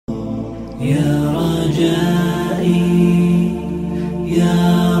يا رجائي يا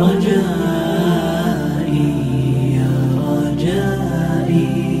رجائي يا رجائي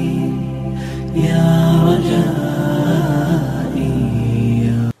يا رجائي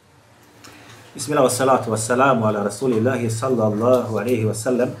بسم الله والصلاة والسلام على رسول الله صلى الله عليه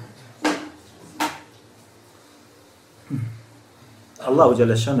وسلم. Allahu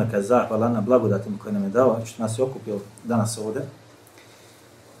dželle šaneka zahvalan na blagodatima koje nam je dao što nas je okupio danas ovdje.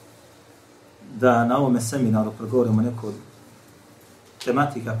 Da na ovome seminaru progovorimo neko od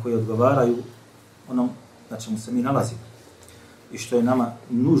tematika koje odgovaraju onom na čemu se mi nalazimo i što je nama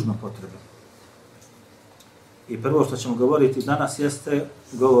nužno potrebno. I prvo što ćemo govoriti danas jeste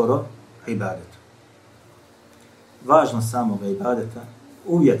govor o ibadetu. Važnost samoga ibadeta,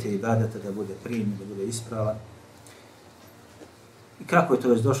 uvjet je ibadeta da bude primjen, da bude ispravan. I kako je to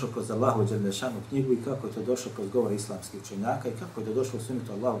već došlo kroz Allahu dželle šanu knjigu i kako je to došlo kroz govor islamskih učenjaka i kako je to došlo u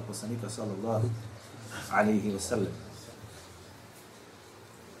sunnetu Allahovog poslanika sallallahu alejhi ve sellem.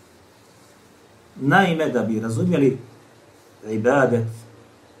 Naime, da bi razumjeli ibadet,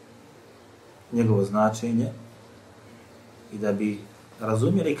 njegovo značenje i da bi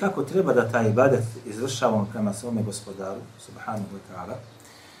razumjeli kako treba da taj ibadet izvršavamo prema svome gospodaru, subhanahu wa ta'ala,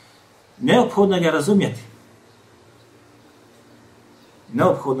 neophodno ga razumjeti.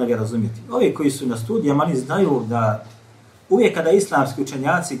 Neophodno ga razumjeti. Ovi koji su na studijama, oni znaju da uvijek kada islamski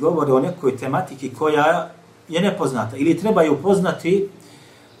učenjaci govore o nekoj tematiki koja je nepoznata ili trebaju poznati,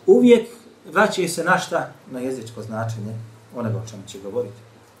 uvijek vraćaju se na šta? Na jezičko značenje onoga o čemu će govoriti.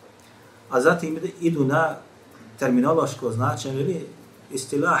 A zatim idu na terminološko značenje ili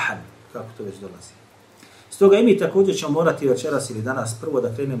istilahan, kako to već dolazi. Stoga i mi također ćemo morati večeras ili danas prvo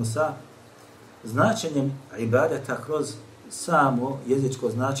da krenemo sa značenjem ibadeta kroz samo jezičko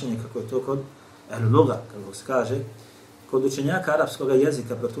značenje, kako je to kod luga, kako se kaže, kod učenjaka arapskog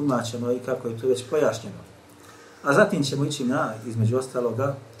jezika protumačeno i kako je to već pojašnjeno. A zatim ćemo ići na, između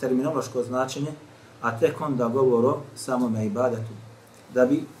ostaloga, terminološko značenje, a tek onda govor o samome ibadetu, da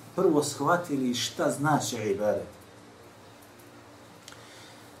bi prvo shvatili šta znači ibadet.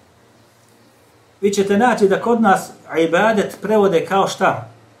 Vi ćete naći da kod nas ibadet prevode kao šta?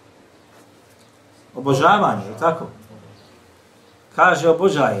 Obožavanje, je tako? Kaže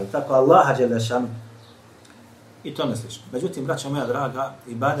obožaje, tako Allaha dželle šanu i tome slično. Međutim, braćo moja draga,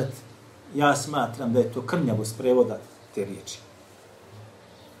 ibadet, ja smatram da je to krnjavost prevoda te riječi.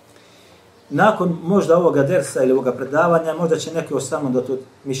 Nakon možda ovoga dersa ili ovoga predavanja, možda će neki samo da to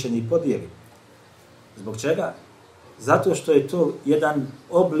mišljenje i podijeli. Zbog čega? Zato što je to jedan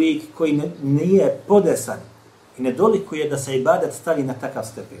oblik koji nije podesan i ne dolikuje da se ibadet stavi na takav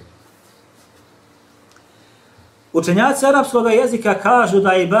stepen. Učenjaci arapskog jezika kažu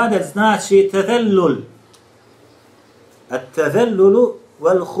da ibadet znači tadallul. At-tadallulu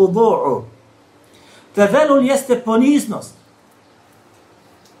wal khudu'u. Tadallul jeste poniznost.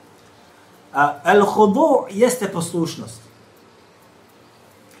 A al-khudu' jeste poslušnost.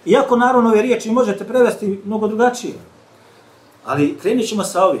 Iako naravno ove riječi možete prevesti mnogo drugačije. Ali krenut ćemo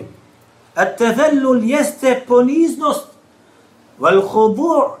sa ovim. At-tadallul jeste poniznost. Wal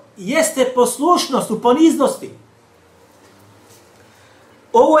khudu' jeste poslušnost u poniznosti.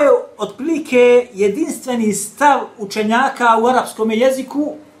 Ovo je otprilike jedinstveni stav učenjaka u arapskom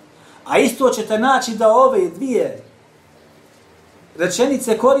jeziku, a isto ćete naći da ove dvije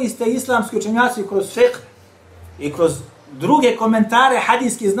rečenice koriste islamski učenjaci kroz fiqh i kroz druge komentare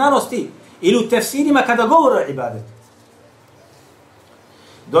hadijske znanosti ili u tefsirima kada govore o ibadetu.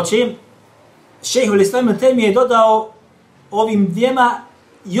 Dočim šejhul Islam ibn Tejmije je dodao ovim dvijema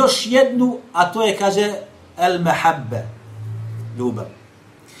još jednu, a to je, kaže, el-mahabbe, ljubav.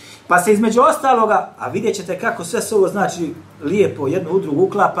 Pa se između ostaloga, a vidjet ćete kako sve se ovo znači lijepo jedno u drugu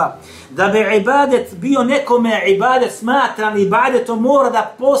uklapa, da bi ibadet bio nekome ibadet smatran ibadetom, mora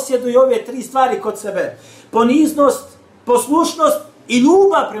da posjeduje ove tri stvari kod sebe. Poniznost, poslušnost i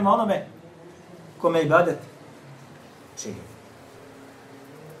ljubav prema onome kome ibadet čini.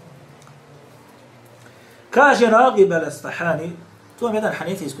 Kaže Ragib al-Asfahani, to je jedan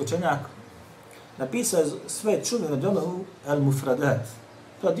hanefijski učenjak, napisao je sve čuveno djelo al-Mufradat.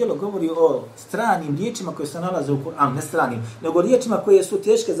 To djelo govori o stranim riječima koje se nalaze u Kur'anu, ne stranim, nego riječima koje su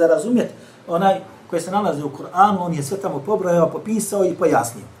teške za razumjeti, koje se nalaze u Kur'anu, on je sve tamo pobrojao, popisao i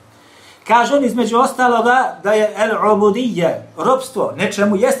pojasnio. Kaže on između ostaloga da je al-ubudiyya, robstvo,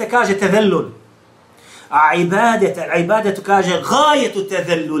 nečemu jeste, kaže tadallul. A ibadetu kaže gajetu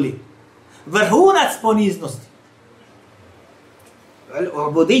tadalluli, vrhunac poniznosti.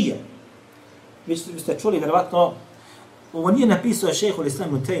 Al-ubudiyya. Vi ste čuli vjerovatno, ovo nije napisao šejhul Islam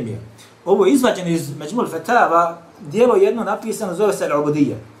ibn Tejmije. Ovo je izvađeno iz Međmul Fetava, dijelo jedno napisano, zove se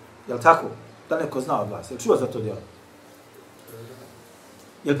Al-Ubudiyya. Jel tako? Da neko zna od vas. Jel čuo za to djelo?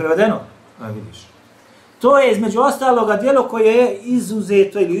 Jel prevedeno? Vidiš. To je između ostaloga djelo koje je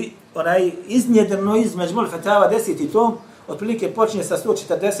izuzeto ili iznjedreno iz Međmul Fetava 10. tom, otprilike počinje sa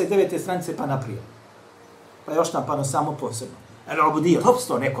 149. stranice pa naprijed. Pa je oštampano samo posebno. El-ubudija,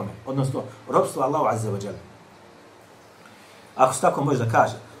 robstvo nekome, odnosno robstvo Allahu azza wa jalla. Ako se tako može da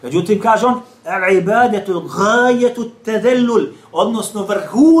kaže. Međutim, kaže on, al-ibadetu gajetu tedellul, odnosno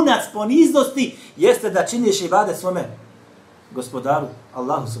vrhunac poniznosti, jeste da činiš ibadet svome gospodaru,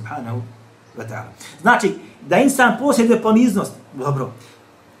 Allahu subhanahu wa ta'ala. Znači, da insan posjeduje poniznost, dobro,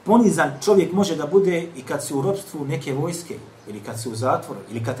 ponizan čovjek može da bude i kad se u ropstvu neke vojske, ili kad se u zatvoru,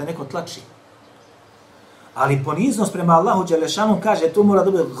 ili kad te neko tlači. Ali poniznost prema Allahu dželešanom kaže, to mora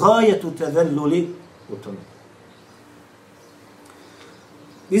da bude gajetu tedelluli u tome.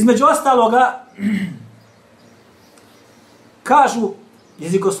 Između ostaloga, kažu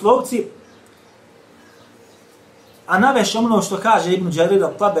jezikoslovci, a naveš ono što kaže Ibn Đarir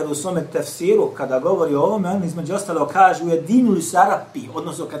al-Taberi u svome tefsiru, kada govori o ovome, on između ostalo kaže, ujedinili se Arapi,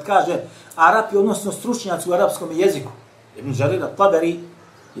 odnosno kad kaže Arapi, odnosno stručnjaci u arapskom jeziku. Ibn Đarir al-Taberi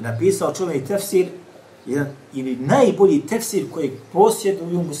je napisao čuveni tefsir, ili najbolji tefsir koji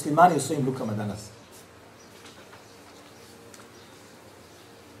posjeduju muslimani u svojim rukama danas.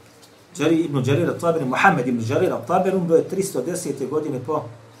 Ibn Đarir al-Taberi, Muhammed ibn Đarir al-Taberi, bio je 310. godine po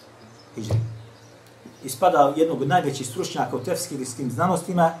hidžri. Ispada jednog od najvećih stručnjaka u tefsirskim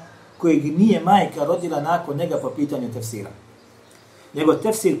znanostima, kojeg nije majka rodila nakon njega po pitanju tefsira. Njegov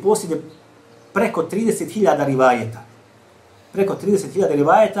tefsir posjeduje preko 30.000 rivajeta. Preko 30.000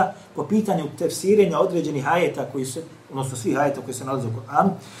 rivajeta po pitanju tefsirenja određenih ajeta koji su, odnosno svih ajeta koji se nalaze u Kur'anu,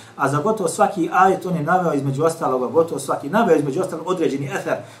 a za gotovo svaki ajet on je naveo između ostaloga, gotovo svaki naveo između ostalog određeni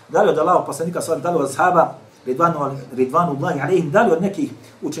efer, da li od Allaha poslanika sallallahu alejhi ve sellem, da li od ashaba ridvanullahi alejhim, da li od nekih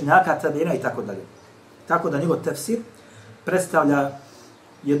učenjaka tabiina i tako dalje. Tako da njegov tefsir predstavlja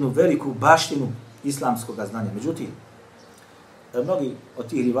jednu veliku baštinu islamskog znanja. Međutim, mnogi od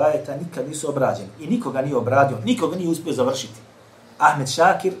tih rivajeta nikad nisu obrađeni i nikoga nije obradio, nikoga nije uspio završiti. Ahmed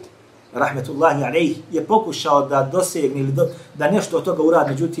Šakir, rahmetullahi alejh, je pokušao da dosegne ili da nešto od toga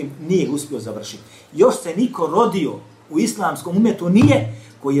uradi, međutim nije uspio završiti. Još se niko rodio u islamskom umetu nije,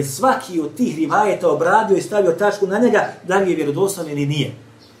 koji je svaki od tih rivajeta obradio i stavio tačku na njega, da li je vjerodostojan ili nije.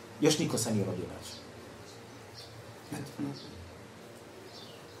 Još niko se nije rodio.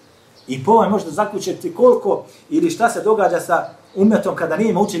 I po ovoj možete zaključiti koliko ili šta se događa sa umetom kada nije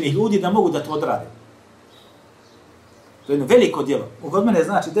ima učenih ljudi da mogu da to odrade. To je jedno veliko djelo. Kod mene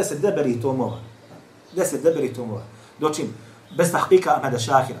znači 10 debelih tomova. 10 debelih tomova. Dočim, bez tahkika Ahmeda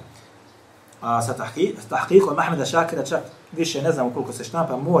Šakira. A sa tahkikom Ahmeda Šakira čak više ne znam koliko se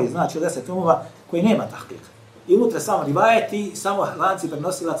štampa moj, znači 10 tomova koji nema tahkika. I unutra samo rivajeti, samo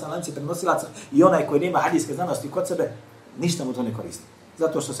lanci prenosilaca i onaj koji nema hadijske znanosti kod sebe, ništa mu to ne koristi.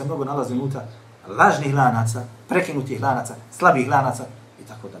 Zato što se mnogo nalazi unutra lažnih lanaca, prekinutih lanaca, slabih lanaca i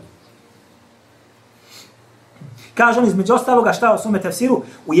tako dalje. Kaže on između ostaloga šta u svome tefsiru,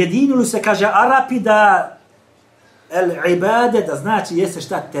 ujedinili se, kaže Arapi da el-ibade, da znači jeste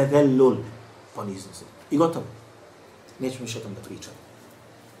šta tevellul, poniznost. I gotovo. Nećemo više o tom da pričamo.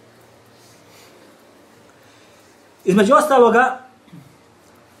 Između ostaloga,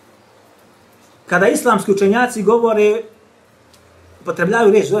 kada islamski učenjaci govore,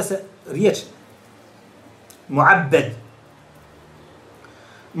 potrebljaju riječ, zove se riječ mu'abbed.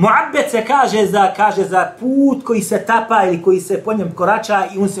 Mu'abbed se kaže za put koji se tapa ili koji se po njem korača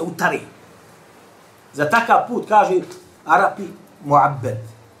i on se utari. Za takav put kaže Arapi mu'abbed.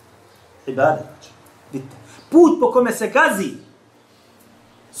 Ibadet. Put po kome se gazi,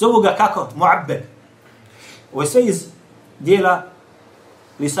 zovu ga kako? Mu'abbed. Ovo je sve iz dijela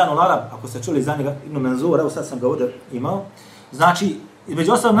Lisanul Arab, ako ste čuli za njega, Ibn Manzur, evo sad sam ga ovdje imao. Znači,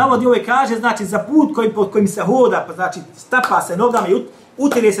 između ostalog navodi ovaj kaže, znači za put pod kojim se hoda, pa znači stapa se nogama i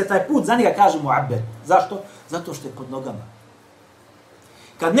utire se taj put, za njega kaže mu'abbed. Zašto? Zato što je pod nogama.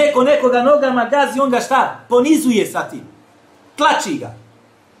 Kad nekoga nogama gazi, on ga šta? Ponizuje sa tim. Tlači ga.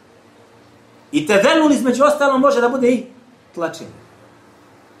 I tevellul između ostalog može da bude i tlačenje.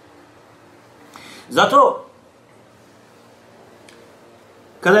 Zato,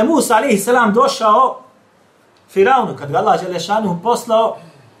 kada je Musa alejhi selam došao Firaunu, kad ga Allah dželešanu poslao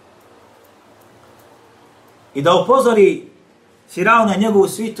i da upozori Firauna njegovu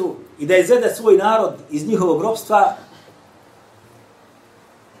svitu i da izvede svoj narod iz njihovog ropstva,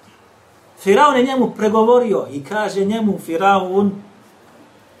 Firaun je njemu pregovorio i kaže njemu Firaun,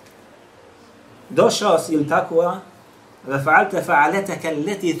 došao si ili tako, a? فَعَلْتَ فَعَلَتَكَ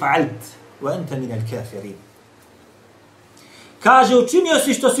الَّتِي فَعَلْتَ وَأَنْتَ مِنَ الْكَافِرِينَ. Kaže, učinio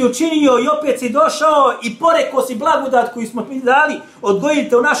si što si učinio i opet si došao i porekao si blagodat koju smo mi dali,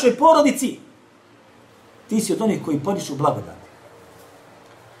 odgojite u našoj porodici. Ti si od onih koji poriču blagodat.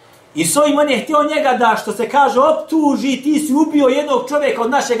 I s ovim on je htio njega da, što se kaže, optuži, ti si ubio jednog čovjeka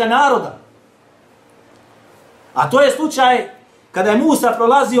od našega naroda. A to je slučaj kada je Musa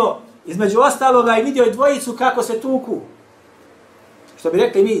prolazio između ostaloga i vidio dvojicu kako se tuku. Što bi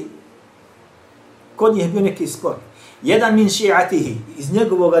rekli mi, kod njih je bio neki spor. Jedan min ši'atihi, iz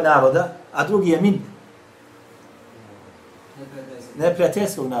njegovog naroda, a drugi je min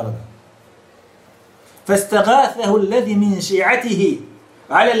neprijateljskog naroda. فَاسْتَغَاثَهُ الَّذِي مِنْ شِعَتِهِ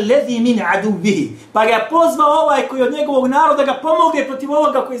عَلَى الَّذِي مِنْ عَدُوبِهِ. Pa ga pozvao ovaj koji od njegovog naroda ga pomogne protiv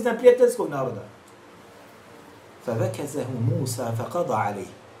ovoga koji je iz neprijateljskog naroda. فَوَكَزَهُ مُوسَى فَقَضَ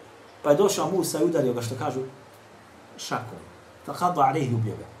عَلَيْهِ. Pa je došao Musa i udario ga, što kažu, šakom. فَقَضَ عَلَيْهِ,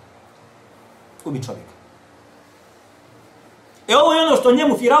 ubio ga. Ubi čovjeka. Ovo je ono što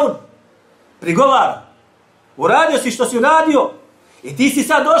njemu Firaun prigovara. Uradio si što si uradio i ti si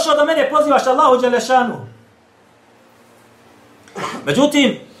sad došao da mene pozivaš Allahu Đelešanu.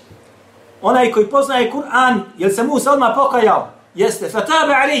 Međutim, onaj koji poznaje Kur'an, jel se Musa odmah pokajao? Jeste.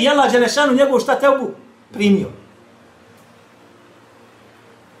 Fatabe alejhi, Allah Đelešanu njegovu šta teubu primio.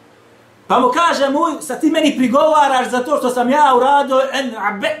 Pa mu kaže mu, sad ti meni prigovaraš za to što sam ja uradio, en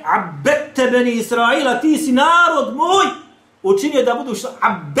abete beni Israila, ti si narod moj, učinio da budu što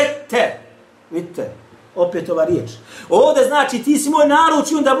abete. Vidite, opet ova riječ. Ovdje znači ti si moj narod,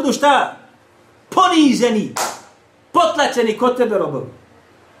 učinio da budu šta? Poniženi, potlačeni kod tebe robovi.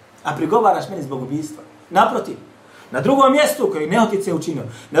 A prigovaraš meni zbog ubijstva. Naprotiv, na drugom mjestu koji nehotice učinio,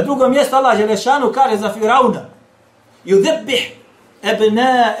 na drugom mjestu Allah Đelešanu kaže za Firauna: Yudhabbih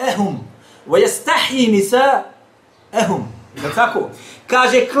abna'ahum wa yastahyi nisa'ahum. Tako?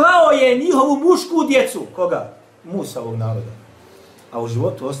 Kaže, klao je njihovu mušku djecu. Koga? Musavog naroda. A u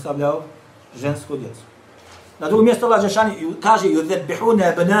životu ostavljao žensku djecu. Na drugom mjestu Allah Đelešanu kaže: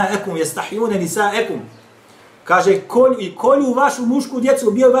 Yudhabbihuna abna'akum wa yastahyuna nisa'akum. Kaže, kolju vašu mušku djecu,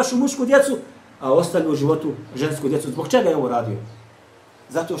 ubijaju vašu mušku djecu, a ostavljaju u životu žensku djecu. Zbog čega je ovo radio?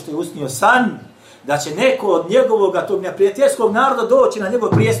 Zato što je usnio san da će neko od njegovog, tog neprijateljskog naroda doći na njegov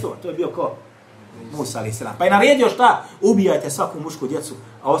prijestol. To je bio ko? Musa alaih salam. Pa je naredio šta? Ubijajte svaku mušku djecu,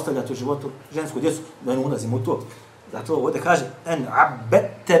 a ostavljate u životu žensku djecu, da ne ulazimo u to. Zato ovdje kaže: En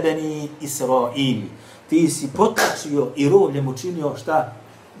abete beni Israili. Ti si potlačio i robljem učinio šta?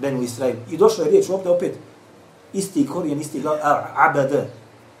 Benu Israil. I došla je riječ ovdje opet isti korijen, isti glav, abad.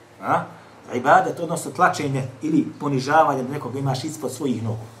 Ibadet, odnosno tlačenje ili ponižavanje nekoga imaš ispod svojih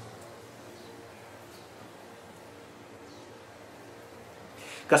nogu.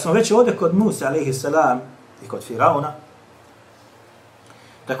 Kad smo već ovdje kod Musa alejhi selam i kod Firauna,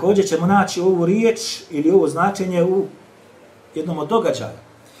 također ćemo naći ovu riječ ili ovo značenje u jednom od događaja.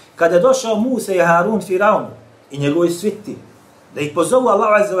 Kada je došao Musa i Harun Firaunu i njegovi sviti da ih pozovu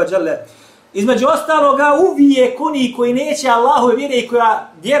Allah azza wa jalla, između ostaloga uvijek oni koji neće Allahove vjere i koja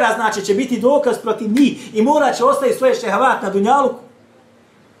vjera znači će biti dokaz protiv njih i morat će ostaviti svoje šehavat na dunjaluku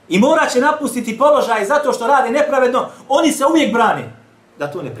i morat će napustiti položaj zato što rade nepravedno, oni se uvijek brane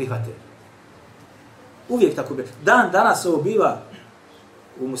da to ne prihvate. Uvijek tako bi. Danas ovo biva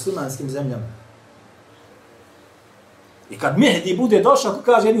u muslimanskim zemljama. I kad Mehdi bude došao, kako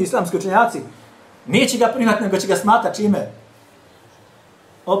kaže jedni islamski učenjaci, neće ga prihvatiti, nego će ga smata čime?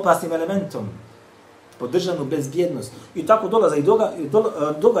 Opasnim elementom, po državnu bezbjednost. I tako dolaze i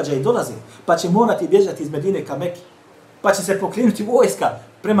događaje dolaze, pa će morati bježati iz Medine ka Meki, pa će se pokrenuti vojska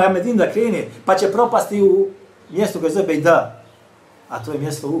prema Medini da krene, pa će propasti u mjestu koje zove Bejda. A to je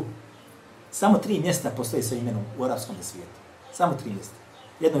mjesto u... Samo 3 mjesta postoji sa imenom u arapskom svijetu. Samo 3 mjesta.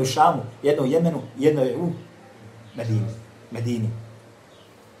 Jedno je u Šamu, jedno u Jemenu, jedno je u Medini.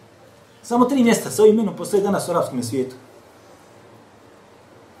 Samo 3 mjesta sa imenom postoji danas u arapskom svijetu.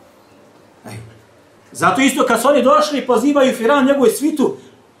 Zato isto kad su oni došli pozivaju Firaun njegovu svitu,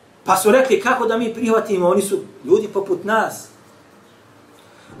 pa su rekli kako da mi prihvatimo, oni su ljudi poput nas.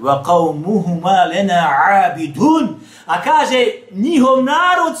 Wa qaumuhuma lana abidun. A kaže, njihov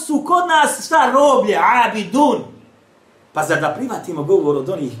narod su kod nas šta? Roblje, abidun. Pa zar da prihvatimo govor od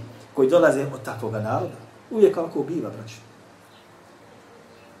onih koji dolaze od takvoga naroda? Uvijek kako biva, braćo.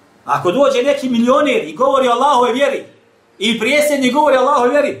 Ako dođe neki milioner i govori o Allahove vjeri, i prijesednik govori o Allahove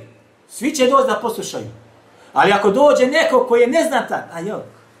vjeri, svi će doći da poslušaju. Ali ako dođe neko koji je neznatan,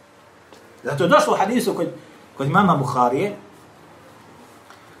 zato je došlo u hadisu kod imama Buharije,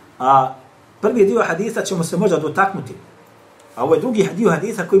 a prvi dio hadisa ćemo se možda dotaknuti. A ovo je drugi dio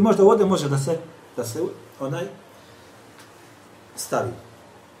hadisa koji možda ovdje može da se stavi.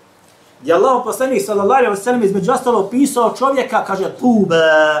 gdje Allah poslanik sallallahu alejhi ve sellem između ostalo opisao čovjeka, kaže tuba,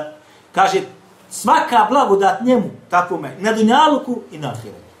 kaže svaka blagodat njemu, takvome, na dunjaluku i na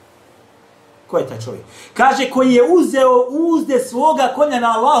ahiretu. Ko je taj čovjek? Kaže koji je uzeo uzde svoga konja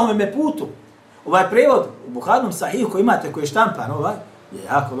na Allahovome putu. Ovaj prevod u Buharinom sahihu koji imate, koji je štampan, ovaj, je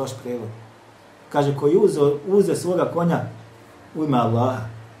jako loš prevod. Kaže koji je uzde svoga konja u ime Allaha.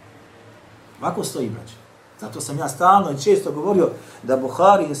 Ovako stoji, braće. Zato sam ja stalno i često govorio da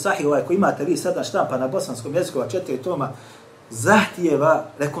Buhari i Sahih, ovaj koji imate vi sada štampa na bosanskom jeziku, 4 toma, zahtijeva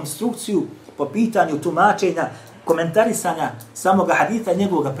rekonstrukciju po pitanju tumačenja, komentarisanja samoga hadita i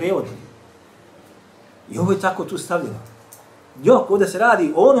njegovog prevoda. I ovo je tako tu stavljeno. Jok, ovdje se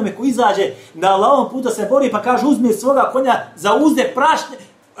radi o onome koji izađe na Allahovom putu se bori pa kaže uzme svoga konja za uzde prašne,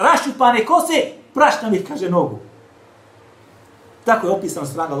 raščupane kose, prašna mi kaže nogu. Tako je opisano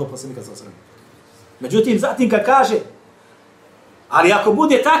strana Allahov poslanika sallallahu alejhi ve sellem. Međutim, zatim kad kaže, ali ako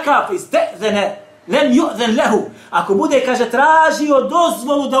bude takav istezene, lem yu'zen lehu, ako bude, kaže, tražio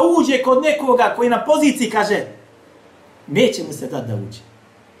dozvolu da uđe kod nekoga koji na poziciji, kaže, neće mu se dati da uđe.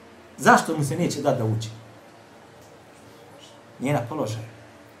 Zašto mu se neće dati da uđe? Nije na položaju.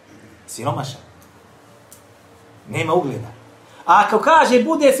 Siromašan. Nema ugleda. A ako kaže,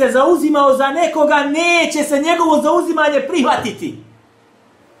 bude se zauzimao za nekoga, neće se njegovo zauzimanje prihvatiti.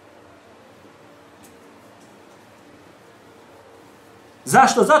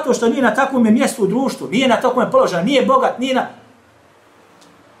 Zašto? Zato što nije na takvom mjestu u društvu, nije na takvom položaju, nije bogat, nije na...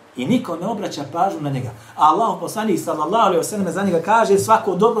 I niko ne obraća pažnju na njega. A Allah poslanik sallallahu alejhi ve sellem za njega kaže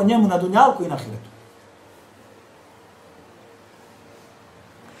svako dobro njemu na dunjalku i na ahiretu.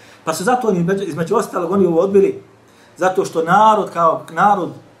 Pa su zato oni između ostalog oni ovo odbili, zato što narod kao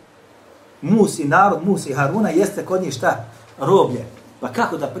narod Musi i Haruna jeste kod njih šta? Roblje. Pa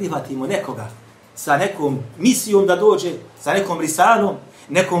kako da prihvatimo nekoga sa nekom misijom da dođe, sa nekom risalom,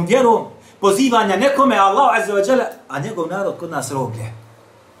 nekom vjerom, pozivanja nekome Allah azza wa jalla, a njegov narod kod nas roblje.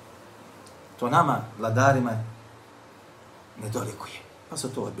 To nama, vladarima, ne dolikuje. Pa su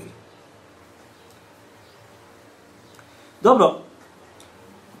to odbili. Dobro,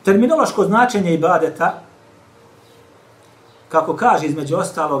 terminološko značenje ibadeta, kako kaže između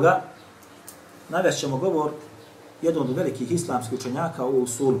ostaloga, navest ćemo govor jednog od velikih islamskih učenjaka u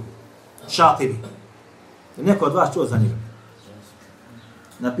usulu, Šatibi. Neko od vas čuo za njega.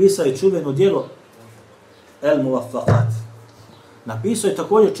 Napisao je čuveno djelo El Muwaffaqat. Napisao je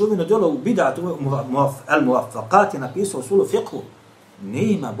također čuveno djelo u bid'atu El Muwaffaqat, je napisao u usulu fiqhu.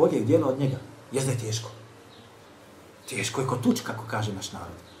 Nema boljeg djela od njega. Jezda je teško. Teško je kod tuč, kako kaže naš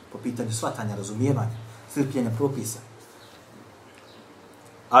narod. Po pitanju shvatanja, razumijevanja, crpljenja propisa.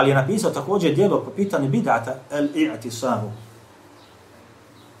 Ali je napisao također djelo po pitanju bid'ata El-i'tisamu.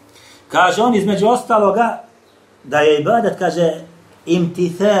 Kaže on između ostaloga da je ibadat, kaže,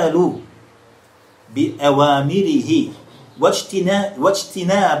 imtithalu bi awamirihi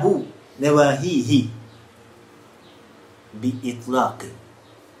wajtinabu newahihi bi itlaqi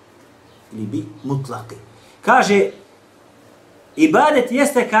ili bi mutlaqi. Kaže, ibadet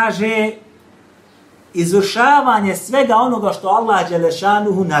jeste, kaže, izvršavanje svega onoga što Allah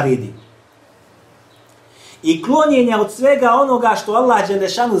dželešanuhu naredi. I klonjenje od svega onoga što Allah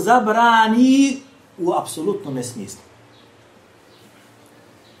dželešanu zabrani u apsolutnom smislu.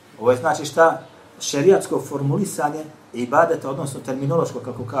 Ovo je znači šta? Šerijatsko formulisanje ibadeta, odnosno terminološko,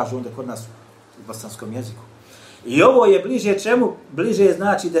 kako kažu onda kod nas u bosanskom jeziku. I ovo je bliže čemu? Bliže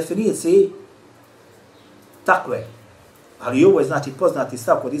znači definiciji takve. Ali ovo je znači poznati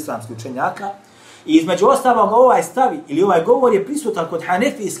stav kod islamskih učenjaka. I između ostalog ovaj stav ili ovaj govor je prisutan kod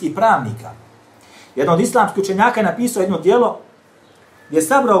hanefijskih pravnika. Jedan od islamskih učenjaka je napisao jedno djelo gdje je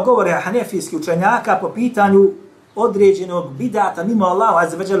sabrao govore hanefijskih učenjaka po pitanju određenog bidata mimo Allahu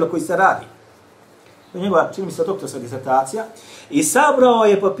azza wa jalla koji se radi. To je njegova, čini mi se, doktorska disertacija. I sabrao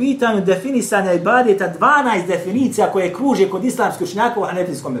je po pitanju definisanja ibadeta 12 definicija koje kruže kod islamskih učenjaka u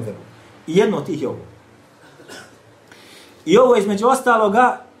hanefijskom mezhebu. I jedno od tih je ovo. I ovo između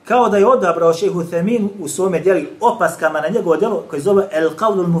ostaloga kao da je odabrao šejh Uthejmin u svome djelu opaskama na njegovo djelo koje zove El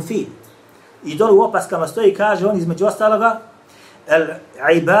Qawlul Mufid. I dole u opaskama stoji, kaže on između ostaloga, el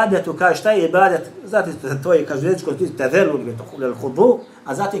ibadetu, kaže šta je ibadet, zatim to je, kaže rečiko, tevelu ili el hudu,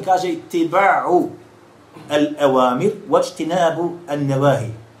 a zatim kaže tiba'u el awamir, wajtinabu el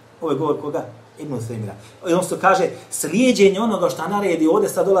nevahi. Ovo je govor koga? Ibn Uthejmina. I on se kaže, slijedjenje onoga što naredi, ovdje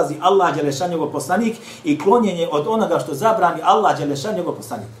sad dolazi Allah dželešan njegov poslanik i klonjenje od onoga što zabrani Allah dželešan njegov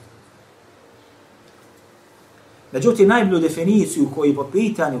poslanik. Međutim, najbolju definiciju koju po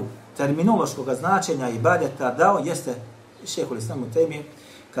pitanju terminološkog značenja ibadeta dao jeste šejhul Islam Tejmije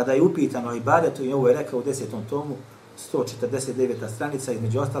kada je upitano o ibadetu i ovo je rekao u 10. tomu 149. stranica,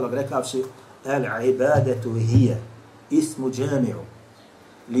 između ostalog rekavši al-ibadetu hija ismu džami'u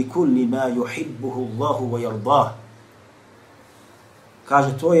li kulli ma yuhibbuhu Allahu wa yardah.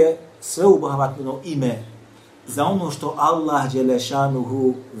 Kaže, to je sveobuhvatno ime za ono što Allah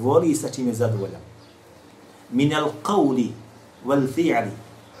dželešanuhu voli i sa čim je zadovoljan. Min al-qawli wal-fi'li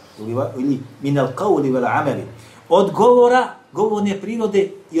ili min al-qawli wal-amali. Od govora, govorne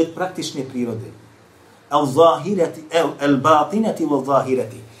prirode i od praktične prirode. Al-zahirati, al-batinati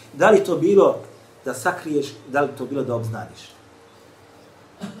wal-zahirati. Da li to bilo da sakriješ, da li to bilo da obznaniš.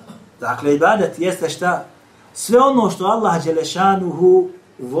 Dakle, ibadet jeste šta? Sve ono što Allah dželešanuhu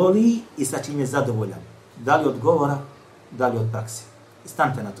voli i sa čim je zadovoljan. Da li od govora, da li od praksi.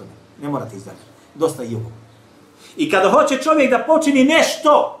 Stanite na tome, ne morate izdalje. Dosta i ovo. I kada hoće čovjek da počini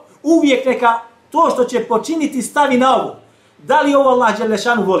nešto, uvijek neka to što će počiniti stavi na ovo. Da li ovo Allah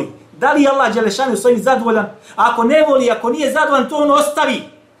dželešanu voli? Da li Allah dželešanu svojim zadovoljan? Ako ne voli, ako nije zadovoljan, to on ostavi.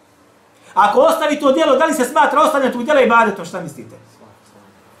 Ako ostavi to djelo, da li se smatra ostavljanje tog djela ibadetom? Šta mislite?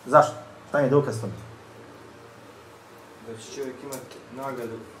 Zašto? Šta je dokaz tome? Da će čovjek imati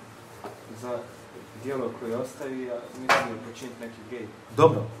nagradu za djelo koje ostavi, a mislim da počiniti neki grej.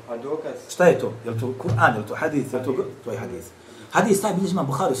 Dobro. A dokaz? Šta je to? Je li to Kur'an, je li to hadis? To je hadis. Hadis taj bilježi imam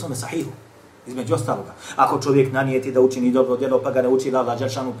Buhari u svome sahihu. Između ostaloga. Ako čovjek nanijeti da učini dobro djelo, pa ga ne uči, Allah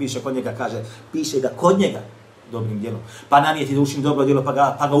dželešanu piše kod njega, kaže, piše ga kod njega dobrim djelom. Pa nanijeti da učini dobro djelo,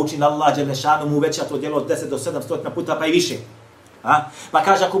 pa ga uči Allah dželešanu mu uveća to djelo od 10 do 700 puta, pa i više. A? Pa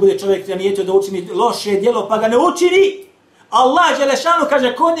kaže, ako bude čovjek nanijetio da učini loše djelo, pa ga ne učini, Allah dželešanu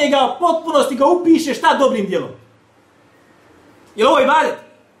kaže kod njega potpunosti ga upiše šta dobrim djelom. Je li ovo ibadet?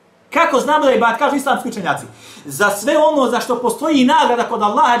 Kako znamo da je ibadet? Kažu islamski učenjaci. Za sve ono za što postoji nagrada kod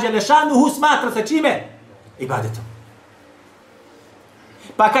Allaha dželešanuhu smatra se čime? Ibadetom.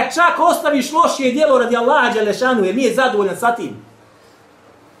 Pa kad čak ostaviš lošije djelo radi Allaha dželešanuhu jer nije zadovoljan sa tim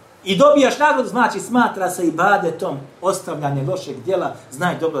i dobijaš nagradu, znači smatra se ibadetom. Ostavljanje lošeg djela,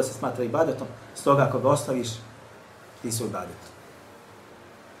 znaj dobro da se smatra ibadetom. Stoga ako ga ostaviš, ti si ibadet.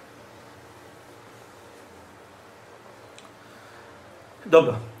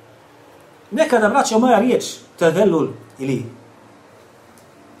 Dobro. Nekada vraćao moja riječ, tadellul, ili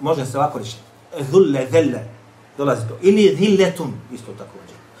može se ovako reći, dhulle, dhelle, dolazi to, ili dhilletun, isto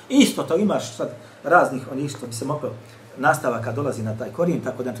također. Isto to imaš sad raznih onih što bi se moglo nastavaka dolazi na taj korijen,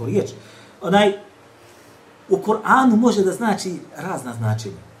 tako da to riječ. U Kur'anu može da znači razna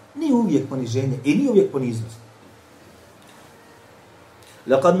značenja. Nije uvijek poniženje i nije uvijek poniznost.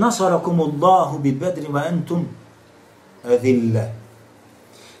 Laqad nasarakum Allahu bi Badri wa antum dhille.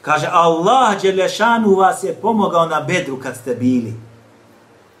 Kaže, Allah dželešanu vas je pomogao na Bedru kad ste bili.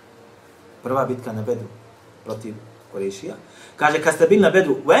 Prva bitka na Bedru protiv Kurešija. Kaže, kad ste bili na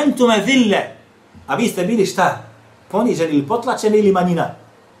Bedru, وَاَنْتُمَ ذِلَّ. A vi ste bili šta? Poniženi ili potlačeni ili manjina?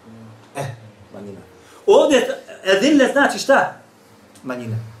 Manjina. Ovdje ذِلَّ znači šta?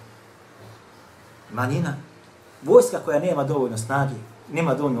 Manjina. Manjina. Vojska koja nema dovoljno snage,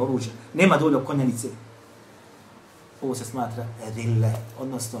 nema dovoljno oružja, nema dovoljno konjanice. Ovo se smatra edille,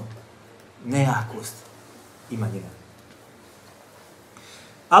 odnosno nejakost i manjina.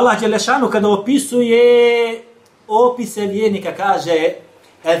 Allah dželešanu kada opisuje opise vjernika kaže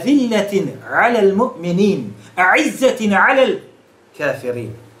edilletin alel mu'minin, a'izzetin alel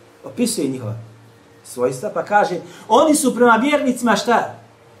kafirin. Opisuje njihova svojstva pa kaže oni su prema vjernicima šta?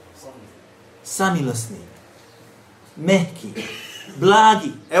 Samilosni, mehki,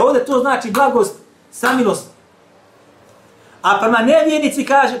 blagi. Ovdje to znači blagost, samilost. A prema nevjernici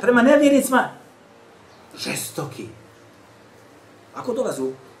kaže, prema nevjernicima, žestoki. Ako dolazi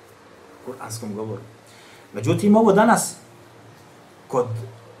u kuranskom govoru. Međutim, ovo danas, kod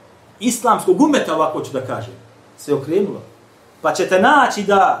islamskog umeta, ovako ću da kažem, se okrenulo. Pa ćete naći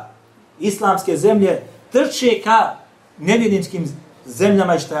da islamske zemlje trče ka nevjerničkim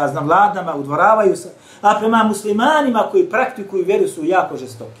zemljama i šta ja znam, vladama, udvoravaju se, a prema muslimanima koji praktikuju vjeru su jako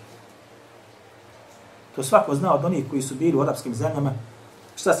žestoki. To svako zna od onih koji su bili u arapskim zemljama,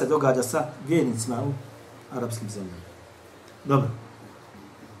 šta se događa sa vjernicima u arapskim zemljama. Dobro.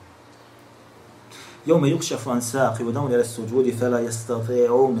 يوم يكشف عن ساق ودون إلى السجود فلا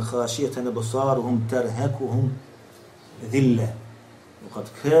يستطيعون خاشية أبصارهم ترهقهم ذلة وقد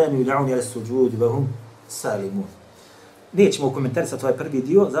كانوا يدعون إلى السجود وهم سالمون. Nećemo komentarisati ovaj prvi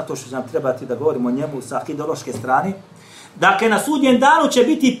dio, zato što nam trebati da govorimo o njemu sa akidološke strane. Dakle, na sudnjem danu će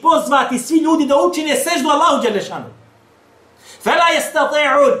biti pozvati svi ljudi da učine seždu Allahu dželešanu. Fela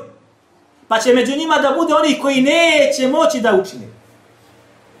yastati'un. Pa će među njima da bude oni koji neće moći da učine.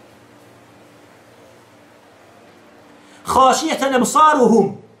 Khashiyatan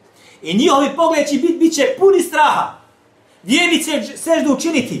absaruhum. I njihovi pogledi bit će puni straha. vjernici seždu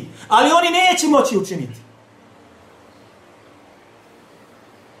učiniti, ali oni neće moći učiniti.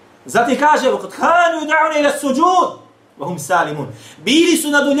 Zatim kaže, وَقَدْ كَانُوا يُدْعُونَ إِلَى السُّجُودِ وَهُمْ سَالِمُونَ. Bili su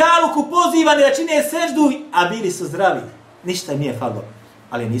na dunjaluku pozivani da čine seždu, a bili su zdravi. Ništa nije falilo,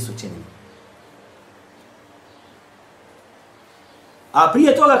 ali nisu činili. A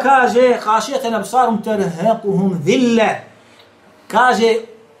prije toga kaže, خَاشِيَةً أَبْصَارُهُمْ تَرْهَقُهُمْ ذِلَّةٌ. Kaže,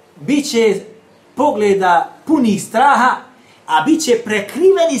 bit će pogleda punih straha, a bit će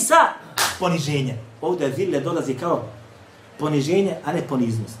prekriveni sa poniženjem. Ovdje zille dolazi kao poniženje, a ne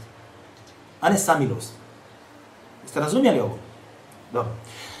poniznost. A ne samilost. Jeste razumjeli ovo? Dobro.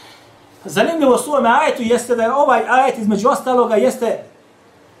 Zanimljivost u ovome ajetu jeste da je ovaj ajet između ostaloga jeste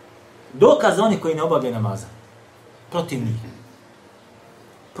dokaz za onih koji ne obavljaju namaza. Protiv njih.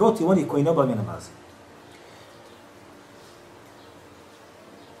 Protiv onih koji ne obavljaju namaza.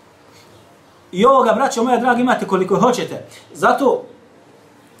 I ovoga, braćo moja draga, imate koliko hoćete. Zato,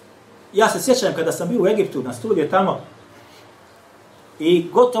 ja se sjećam kada sam bio u Egiptu na studiju tamo i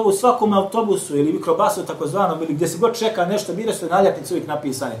gotovo u svakom autobusu ili mikrobasu takozvanom ili gdje se god čeka nešto, bile su naljepnice uvijek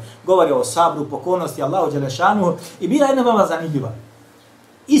napisane. Govori o sabru, pokornosti, Allahu dželešanu i bila jedna veoma zanimljiva.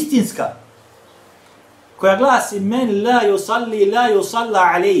 Istinska. Koja glasi men la yusalli la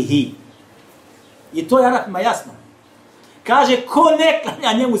yusalla alejhi. I to je Arapima jasno. Kaže ko ne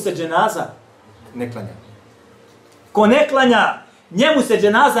klanja njemu se dženaza ne klanja. Ko ne klanja njemu se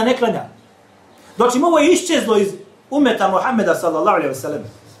dženaza ne klanja. Dočim ovo je iščezlo iz umeta Muhammeda sallallahu alejhi ve sellem.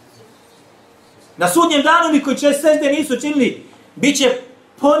 Na sudnjem danu mi koji će sežde nisu činili, bit će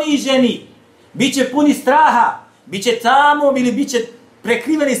poniženi, bit će puni straha, bit će tamo ili bit će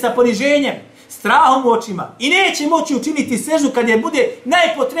prekriveni sa poniženjem, strahom u očima i neće moći učiniti seždu kad je bude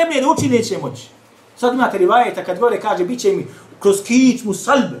najpotrebnije da učini, neće moći. Sad imate rivajeta kad gore kaže bit će im kroz kičmu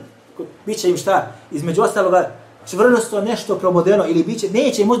salbe, bit će im šta, između ostaloga čvrsto nešto probodeno ili bit će,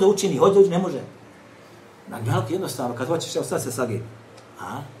 neće možda učini, hoće ne može. Na njálku jednostavno, kad hoćeš, evo sad se sagi,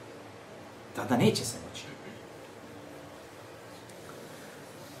 tada neće se moći.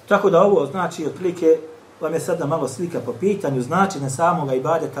 Tako da ovo znači, otprilike, vam je sada malo slika po pitanju, značenja samoga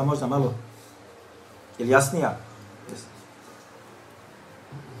ibadeta, možda malo, je li jasnija?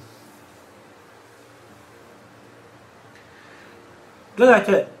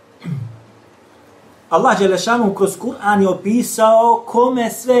 Gledajte, Allah dželešanu kroz Kur'an je opisao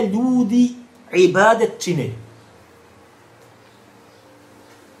kome sve ljudi ibadet čine.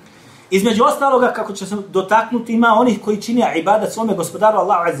 Između ostaloga, kako će se dotaknuti, ima onih koji čine ibadet svome gospodaru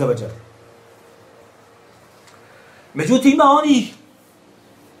Allahu azza wa jalla. Međutim, ima onih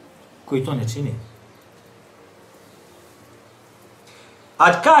koji to ne čine.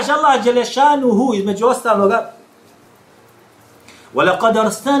 A kaže Allah dželešanuhu između ostaloga وَلَقَدْ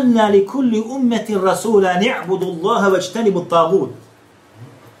أَرْسَلْنَا لِكُلِّ أُمَّةٍ رَسُولًا نِعْبُدُ اللَّهَ وَاجْتَنِبُ الطَّاغُوتَ.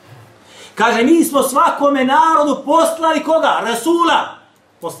 Kaže, mi smo svakome narodu poslali koga? Rasula,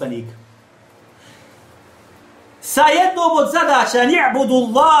 poslanika. Sa jednom od zadaća ni'budu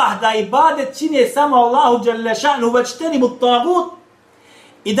Allah, da ibadet čine samo Allahu dželle šanu, vajtanibu tagut,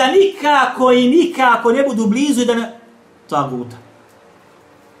 i da nikako ne budu blizu da ne taguta.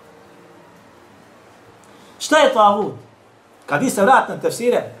 Šta je tagut? Kad vi se vratite na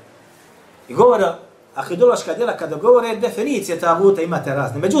tefsire i govore ahidološka djela, kada govore definicije taguta, imate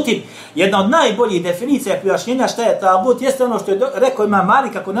razne. Međutim, jedna od najboljih definicija i pojašnjenja šta je tagut jeste ono što je rekao Imam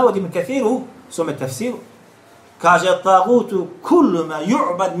Malik, kako navodim u Kefiru, u svome tefsiru. Kaže, tagutu kullu ma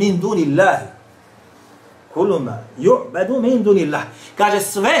ju'bad min duni Allahi. Kullu ma ju'badu min duni Allahi. Kaže,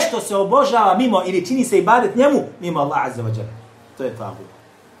 sve što se obožava mimo ili čini se ibadet njemu, mimo Allah azza wa jalla. To je tagut.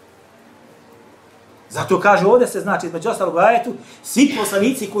 Zato kaže ovdje se znači između ostalog ajetu, svi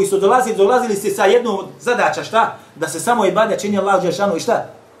poslanici koji su dolazili se sa jednom zadaća, šta? Da se samo ibadet čini Allah dželešanu i šta?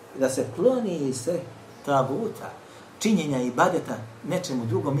 Da se kloni se taguta, činjenja ibadeta nečemu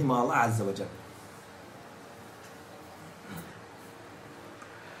drugom mimo Allah azza wa jalla.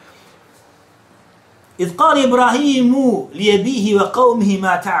 إذ قال إبراهيم لأبيه وقومه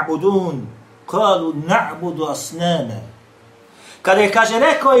ما تعبدون قالوا نعبد أصناما. Kada je, kaže,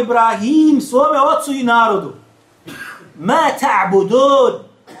 rekao Ibrahim svome ocu i narodu, ma ta'budun,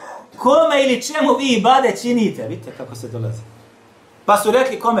 kome ili čemu vi ibadet činite? Vidite kako se dolazi. Pa su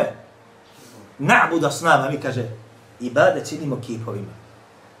rekli kome? Na'bud asnama, mi kaže, ibadet činimo kipovima.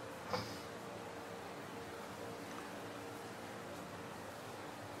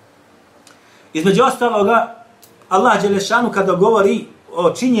 Između ostaloga, Allah dželešanu kada govori o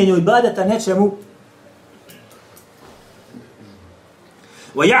činjenju ibadeta nečemu,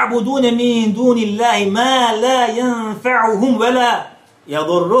 وَيَعْبُدُونَ مِنْ دُونِ اللَّهِ مَا لَا يَنْفَعُهُمْ وَلَا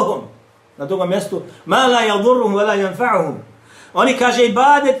يَضُرُّهُمْ. Na drugom mjestu, ma la yadurruhum wa la yanfa'uhum. Oni kaže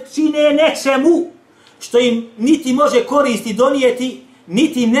ibadet čine nečemu što im niti može koristi donijeti,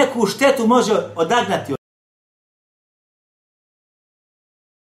 niti im neku štetu može odagnati.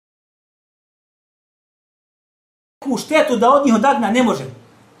 Neku štetu da od njih odagna ne može.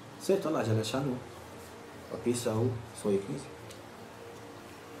 Sve to Allah dželešanu opisao u svojoj knjizi.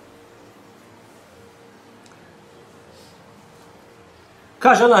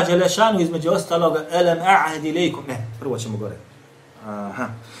 Kaže Allah dželešanu između ostaloga elem a'had ilejkum. Ne, prvo ćemo gore. Aha.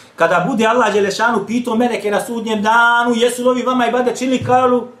 Kada bude Allah dželešanu pitao meleke na sudnjem danu, jesu li ovi vama ibadet činili,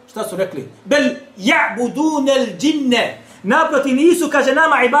 kažu, šta su rekli? Bel ja'budunel džinne. Naprotiv, nisu, kaže,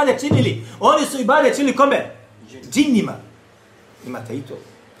 nama ibadet činili. Oni su ibadet činili kome? Džinnima. Imate i to.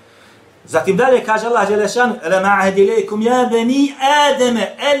 Zatim dalje kaže Allah dželešanu elem a'had ilejkum ja bani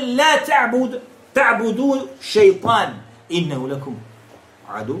Ademe el la ta'budu šeitan innehu lakum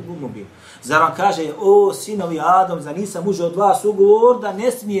adubu mubin. Zar vam kaže, o sinovi Adam, za nisam užao od vas ugovor da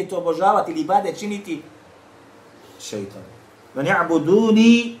ne smijete obožavati ili ibadet činiti šeitan. Va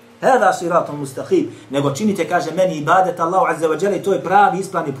ni'buduni hada siratom mustaqim. Nego činite, kaže, meni ibadet Allahu azza wa jalla i to je pravi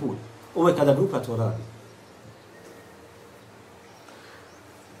ispravni put. Ovo je kada grupa to radi.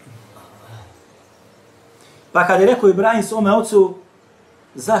 Pa kada je rekao Ibrahim svome ocu,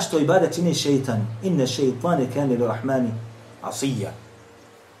 zašto ibadet čini šeitan? Inne šeitane kane li rahmani asija.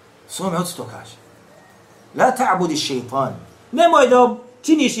 Svome ocu to kaže. La ta'budi šeitan. Nemoj da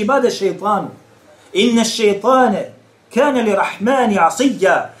činiš ibadet šeitanu. Inne šeitane kane li rahmani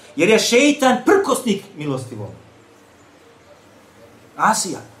asija. Jer je šeitan prkosnik milostivom.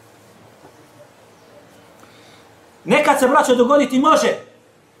 Asija. Nekad se, braćo, dogoditi može.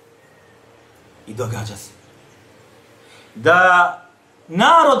 I događa se. Da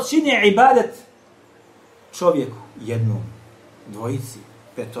narod čini ibadet čovjeku, jednom, dvojici,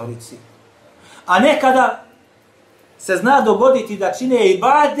 petorici. A nekada se zna dogoditi da čine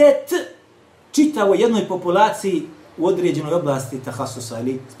ibadet čitavo jednoj populaciji u određenoj oblasti tahasusa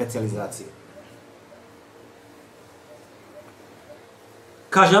ili specijalizacije.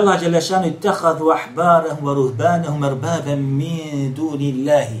 Kaže Allah dželešanu ittakhadhu ahbarahum wa ruhbanahum arbaban min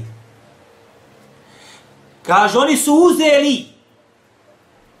dunillahi. Kaže, oni su uzeli,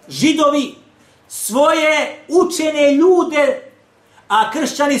 židovi, svoje učene ljude, a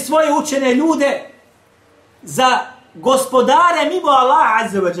kršćani svoje učene ljude za gospodare mimo Allaha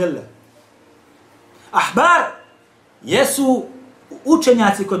azza wa jalla. Ahbar jesu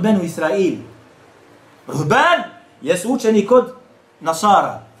učenjaci kod Benu Israil. Ruhban jesu učeni kod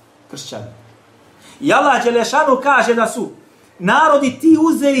Nasara, kršćani. I Allah dželešanu kaže da su narodi ti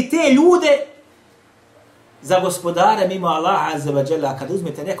uzeli te ljude za gospodare mimo Allaha azza wa jalla. Kad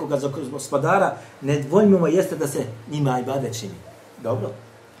uzmete nekoga za gospodara, nedvojmimo jeste da se njima ibadet čini. Dobro.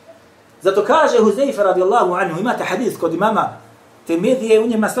 Zato kaže Huzeyfa radijallahu anhu, imate hadis kod imama Tirmidije, u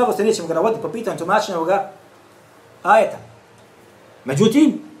njima slabo se nećemo ga navoditi po pitanju tumačenja ovoga ajeta.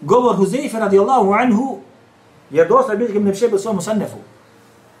 Međutim, govor Huzeyfa radijallahu anhu je dosta bilježi Ibn Šejbe u svom musannefu.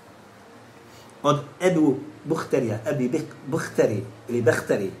 Od Ebu Buhterija, Ebi Buhteri ili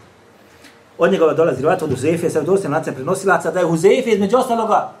Behteri. Od njega dolazi rivajat od Huzeyfe, sve dosta lance prenosilaca, da je Huzeyfe između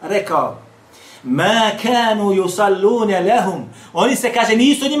ostaloga rekao ma kanu yusallune lahum. Oni se, kaže,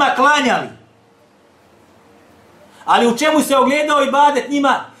 nisu njima klanjali. Ali u čemu se ogledao ibadet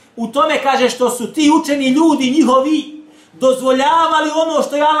njima? U tome, kaže, što su ti učeni ljudi njihovi dozvoljavali ono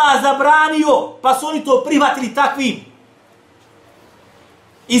što je Allah zabranio, pa su oni to prihvatili takvim.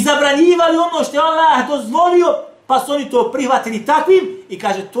 I zabranjivali ono što je Allah dozvolio, pa su oni to prihvatili takvim. I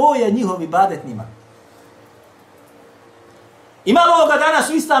kaže, to je njihov ibadet njima. Ima li ovoga danas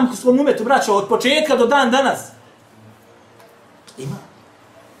u islamskom umetu, braćo, od početka do dan danas? Ima.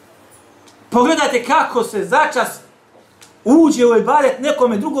 Pogledajte kako se začas uđe u ibadet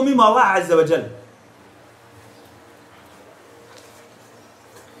nekome drugom mimo Allaha azza wa jalla.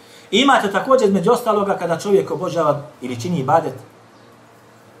 Imate također između ostaloga kada čovjek obožava ili čini ibadet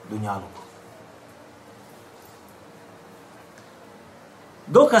dunjaluku.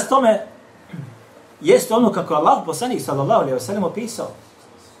 Dokaz tome jeste ono kako Allah poslanik sallallahu alejhi ve sellem opisao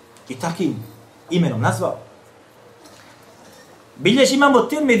i takim imenom nazvao. Bilježi imamo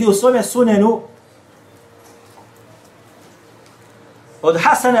Tirmidhi u svome sunenu od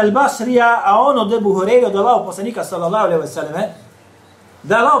Hasan al-Basrija, a on od Ebu Hureyre, od Allahu poslanika sallallahu alejhi ve sellem,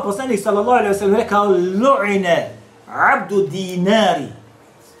 da Allahu poslanik sallallahu alejhi ve sellem rekao lu'ina abdu dinari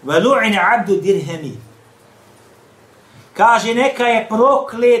wa lu'ina abdu dirhami. Kaže, neka je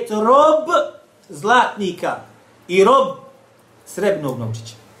proklet rob zlatnika i rob srebrnog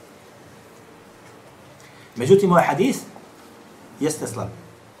novčića. Međutim, ovaj hadis jeste slab.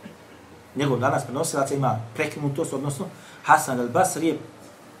 njegov danas prenosilaca ima prekinutost, odnosno Hasan al-Basri je,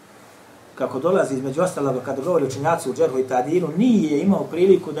 kako dolazi između ostaloga kada govori učenjaci u Džerhu i Tadinu, nije imao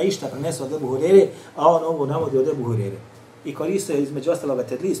priliku da išta prenese od Ebu Hurere, a on ovo navodi od Ebu Hurere. I koristio je između ostaloga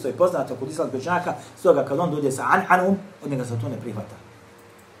tedlis, to je poznato kod islamskih učenjaka, stoga kad on dođe sa an'anum, od njega se to ne prihvata.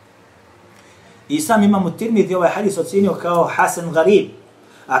 I sam imamo Tirmidhi ovaj hadis ocjenio kao Hasan Garib.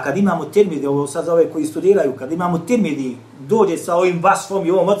 A kad imamo Tirmidhi, ovo sad za ove koji studiraju, kad imamo Tirmidhi, dođe sa ovim vasfom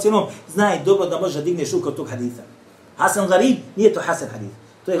i ovom ocjenom, znaj dobro da može digneš ruku od tog haditha. Hasan Garib nije to Hasan hadith.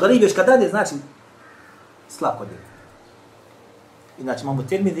 To je Garib još kad dade, znači slab kod njega. Inače, imamo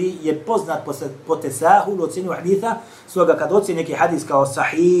Tirmidhi je poznat po tesahulu ocjenju haditha, svoga kad ocjeni neki hadis kao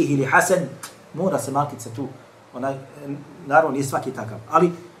sahih ili hasan, mora se makit se tu. Naravno, nije svaki takav,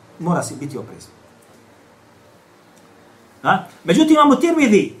 ali mora se biti oprezan. Međutim, imamo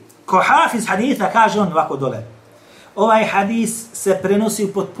Tirmidhi, ko hafiz haditha, kaže on ovako dole. Ovaj hadis se prenosi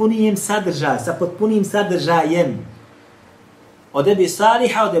u potpunijem sadržaju, sa potpunim sadržajem. Od Ebi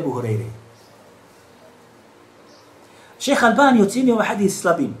Saliha, od Ebu Hureyre. Šejh Albani ocjenio ovaj hadis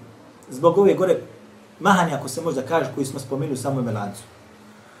slabim. Zbog ove gore mahanja, ako se možda kaže, koji smo spomenuli u samom lancu.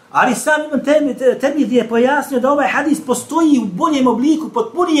 Ali sam Tirmidhi je pojasnio da ovaj hadis postoji u boljem obliku,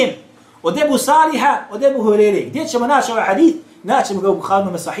 potpunijem, od Ebu Saliha, od Ebu Hureyre. Gdje ćemo naći ovaj hadis? Naćemo ga u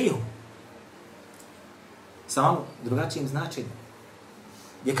Buharinome sahihu. Sa malo drugačijim značenjem.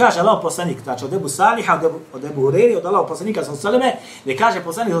 Gdje kaže Allah poslanik, znači od Ebu Saliha, od Ebu Hureyre, od Allah poslanika s.a.v. gdje kaže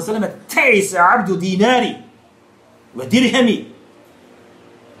poslanik s.a.v. Tej se abdu dinari, ve dirhemi.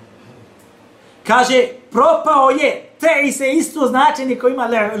 Kaže, propao je, tej se isto značenje koji ima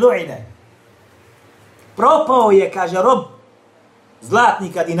lu'ine. Propao je, kaže, rob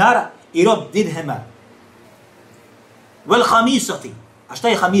zlatnika dinara i rob dirhema. Vel hamisati. A šta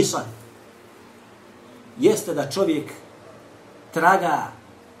je hamisa? Jeste da čovjek traga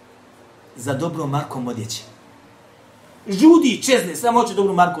za dobrom markom odjeće. Žudi, čezne, samo hoće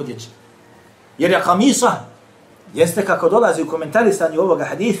dobru marku odjeće. Jer je hamisa, jeste kako dolazi u komentarisanju ovoga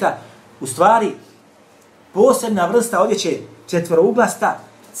haditha, u stvari posebna vrsta odjeće četverouglasta,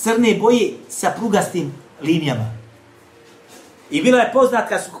 crne boje sa prugastim linijama. I bila je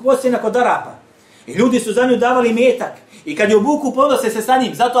poznatka su posljedna kod Arapa. I ljudi su za nju davali metak. I kad je obuku, ponose se sa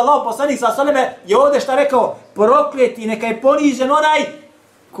njim. Zato Allah poslanik s.a.v. je ovdje šta rekao, prokleti, neka je ponižen onaj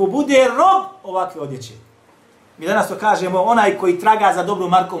ko bude rob ovakve odjeće. Mi danas to kažemo, onaj koji traga za dobru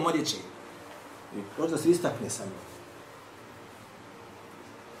markom odjeće. I možda se istakne sa njim.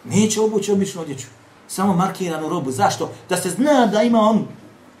 Neće obući običnu odjeću. Samo markiranu robu. Zašto? Da se zna da ima on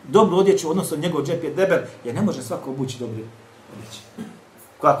dobru odjeću, odnosno njegov džep je debel, jer ne može svako obući dobru odjeću.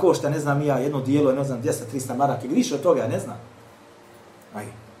 Koja košta, ne znam ja, jedno dijelo, ne znam, 200-300 maraka ili više od toga, ja ne znam. Aj.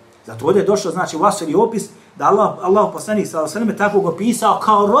 Zato ovdje je došlo, znači, u Asuri opis da Allah poslanik s.a.v. tako ga opisao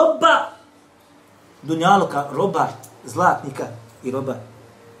kao roba dunjaluka, roba zlatnika i roba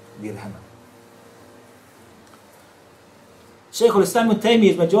dirhema. Šejhul Islam ibn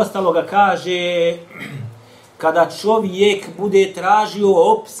Tejmije između ostaloga kaže kada čovjek bude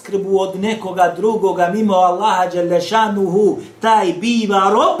tražio opskrbu od nekoga drugoga mimo Allaha dželle šanuhu, taj biva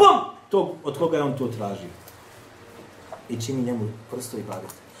robom tog od koga je on to tražio. I čini njemu prosto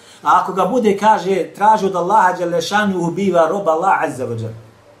ibadet. A ako ga bude, kaže, tražio od Allaha dželle šanuhu, biva rob Allah azza wa dželle.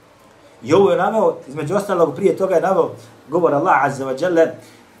 I ovo je naveo, između ostalog prije toga je naveo govor Allah azza wa dželle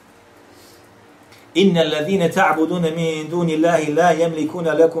إن الذين تعبدون من دون الله لا يملكون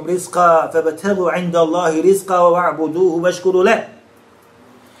لكم رزقا فابتغوا عند الله رزقا واعبدوه واشكروا له.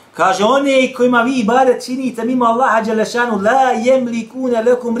 Kaže, oni kojima vi ibadet činite mimo Allaha dželle šanu, la yemlikuna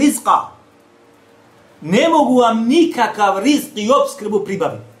lakum rizqa. Ne mogu vam nikakav rizq i opskrbu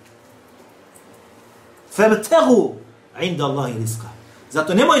pribaviti. Fabtaghu inda Allahi rizqa.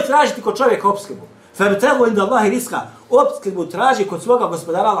 Zato nemoj tražiti kod čovjeka opskrbu. Fabtaghu inda Allahi rizqa. Opskrbu traži kod svoga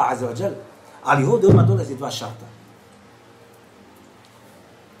gospodara Allaha azza wa dželle. Ali ovdje odmah dolazi dva šarta.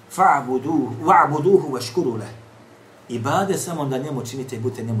 Fa'buduhu vaškuru leh. Ibade samo da njemu činite i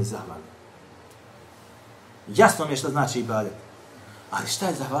budete njemu zahvalni. Jasno mi je šta znači ibadet. Ali šta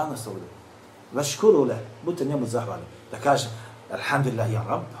je zahvalnost ovdje? Vaškuru leh, budete njemu zahvalni. Da kaže, alhamdulillah ja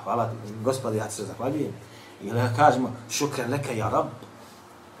rab, hvala gospodi, ja se zahvaljujem. Ili da kažemo, šukr leka ja rab.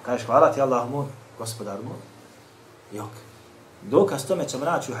 Kažeš, hvala ti Allah moj, gospodar moj. Jok. Dokaz tome ćemo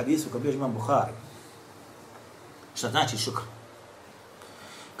naći u hadisu koji bilježi imam Buhari. Šta znači šukr?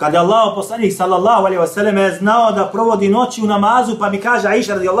 Kada je Allah poslanik sallallahu alejhi ve sellem znao da provodi noći u namazu, pa mi kaže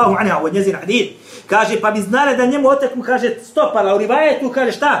Aisha radijallahu anha u njezin hadis, kaže pa bi znale da njemu oteknu, kaže stopala u rivajetu,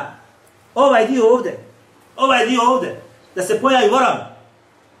 kaže šta? Ovaj dio ovde, da se pojavi voram.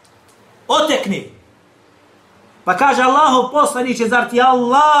 Otekni. Pa Pa kaže Allahov poslaniče, zar ti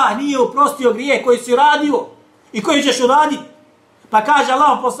Allah nije oprostio grije koji si radio i koji ćeš uraditi? Pa kaže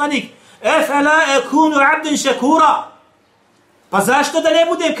Allahov poslanik, efela ekunu abden šekura. Pa zašto da ne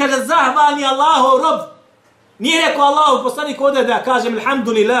budem, kaže, zahvalni Allahov rob? Nije rekao Allahov poslanik ovdje da kažem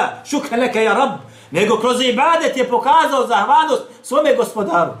alhamdulillah, šukran leke ja rab, nego kroz ibadet je pokazao zahvalnost svome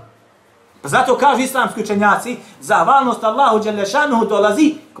gospodaru. Pa zato kažu islamski učenjaci, zahvalnost Allahu dželle šanuhu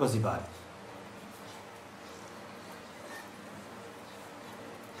dolazi kroz ibadet.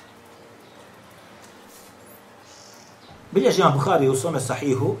 Bilježi imam Buhari u svome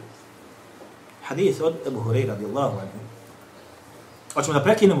sahihu hadith od Ebu Hureyra radijallahu anhu. Hoćemo da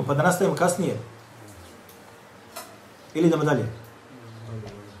prekinemo pa da nastavimo kasnije. Ili idemo dalje?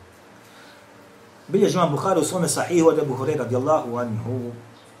 Bilježi imam Buhari u svome sahihu od Ebu Hureyra radijallahu anhu.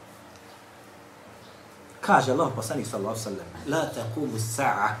 Kaže Allah poslanik sallallahu alejhi ve sellem: "La taqumu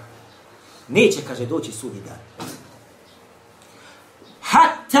as-sa'a." Neće, kaže, doći sudnji dan.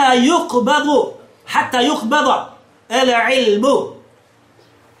 Hatta yuqbada al-ilmu.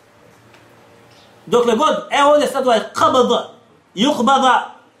 Dokle god, evo ovdje sad ovaj qabda, yuqbada,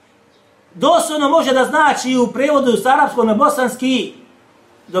 doslovno može da znači u prevodu s arapskog na bosanski,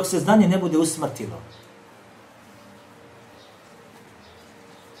 dok se znanje ne bude usmrtilo.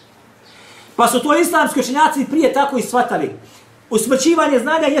 Pa su to islamski učenjaci prije tako i shvatali. Usmrćivanje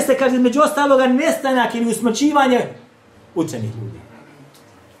znanja jeste, kaže, među ostaloga nestanak ili usmrćivanje učenih ljudi.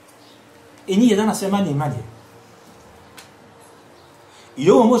 I nije danas sve manje i manje.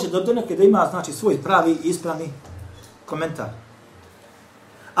 I ovo može do neke da ima, znači, svoj pravi i ispravni komentar.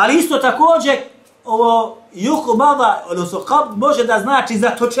 Ali isto također, ovo yuqbada, odnosno qabd, može da znači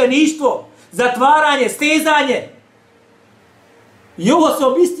zatočeništvo, zatvaranje, stezanje. I ovo se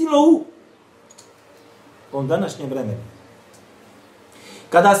obistilo u ovom današnjem vremenu.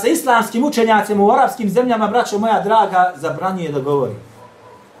 Kada se islamskim učenjacima u arapskim zemljama, braćo moja draga, zabranjuje da govori.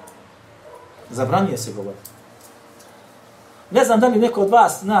 Zabranjuje se govoriti. Ne znam da li neko od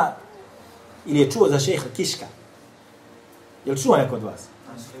vas zna ili je čuo za šejha Kiška. Je li čuo neko od vas?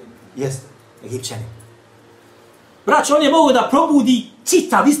 Jeste, Egipćani. Braćo, on je mogu da probudi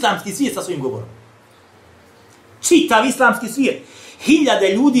čitav islamski svijet sa svojim govorom. Čitav islamski svijet. Hiljade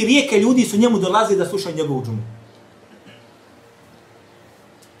ljudi, rijeke ljudi su njemu dolazili da slušaju njegovu džumu.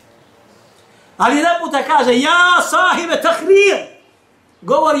 Ali jedan puta kaže, ja sahibe tahrir,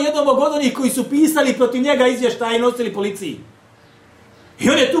 govori jednom od onih koji su pisali protiv njega izvještaje i nosili policiji. I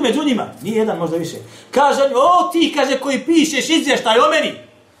on je tu među njima, nije jedan, možda više. Kaže, o ti, kaže, koji pišeš izvještaj o meni,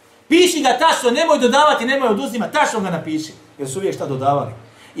 piši ga tačno, nemoj dodavati, nemoj oduzimati, tačno ga napiši, jer su uvijek šta dodavali.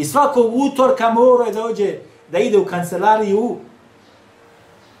 I svakog utorka mora da ide u kancelariju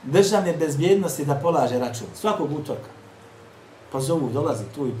državne bezbjednosti da polaže račun. Svakog utorka. Pa zovu, dolazi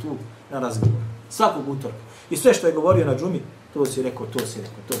tu i tu na razgovor. Svakog utorka. I sve što je govorio na džumi, to si rekao, to si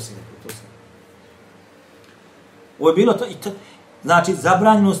rekao, to si rekao, to si rekao. Ovo je bilo to, i to, znači,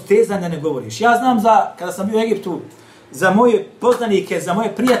 zabranjeno stezanje ne govoriš. Ja znam kada sam bio u Egiptu, za moje poznanike, za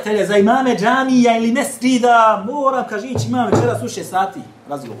moje prijatelje, za imame džamija ili mesdžida, moram, kaže, ići imam večera u 6 sati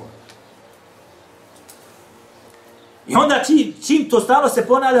razgovor. I onda čim to stalo se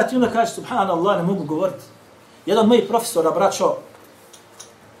ponavlja, ti onda kažeš, subhanallah, ne mogu govoriti. Jedan od mojih profesora, braćo,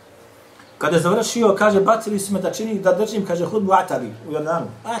 kada je završio, kaže, bacili su me da držim, kaže, hudbu Atabi u Jordanu.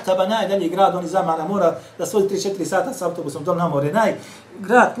 Ataba, najdalji grad, on iz Amana mora da svoji 3-4 sata s autobusom dom na more.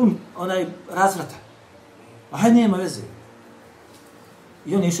 Grad pun, razvrata. A nema veze.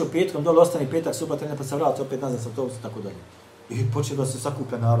 I on je išao petkom, dole ostane petak, subota, pa se vrati opet nazad s autobusom, tako dalje. I počeo da se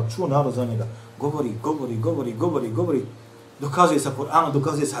sakuplja narod, čuo narod za njega. Govori. Dokazuje sa Kur'anom,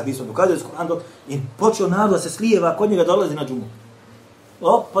 dokazuje sa hadisom, dokazuje sa Kur'anom. I počeo narod da se slijeva, kod njega dolazi na džumu.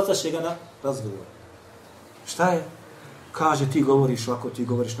 Pocaše ga na razgovor. Šta je? Kaže, ti govoriš ovako, ti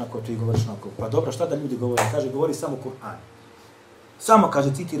govoriš nako. Pa dobro, šta da ljudi govore? Kaže, govori samo Kur'an. Samo,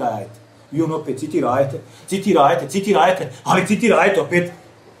 kaže, citira ajete. I on opet citira ajete, ali citira ajete opet.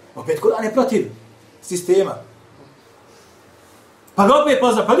 Opet Kur'an je protiv sistema. Pa ga opet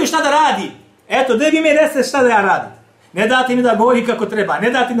pozna, pa vidiš šta da radi? Eto, da bi me reseš šta da ja radim. Ne dati mi da govori kako treba, ne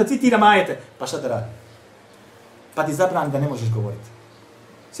dati mi da citiram ajete. Pa šta da radi? Pa ti zabrani da ne možeš govoriti.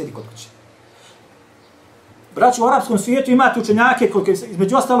 Sjedi kod kuće. Braću, u arapskom svijetu imate učenjake koji,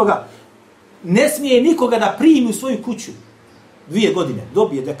 između ostaloga, ne smije nikoga da primi u svoju kuću. 2 godine,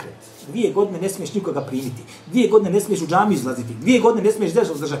 dobije dekret. 2 godine ne smiješ nikoga primiti. 2 godine ne smiješ u džamiju izlaziti. 2 godine ne smiješ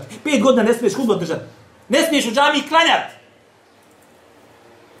dežu držati. 5 godina ne smiješ hudbu držati. Ne smiješ u džamiji klanjati.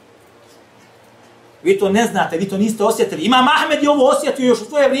 Vi to ne znate, vi to niste osjetili. Imam Ahmed je ovo osjetio još u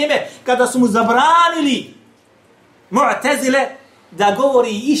svoje vrijeme kada su mu zabranili Mu'tezile da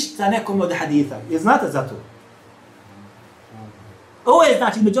govori išta nekom od haditha. Je znate za to? Ovo je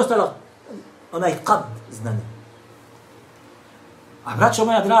znači među ostalo onaj qad znanje. A braćo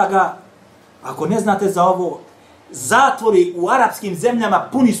moja draga, ako ne znate za ovo, zatvori u arapskim zemljama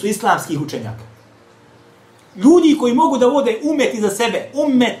puni su islamskih učenjaka. Ljudi koji mogu da vode umet iza sebe,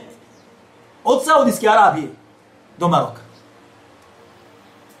 umet od Saudijske Arabije do Maroka.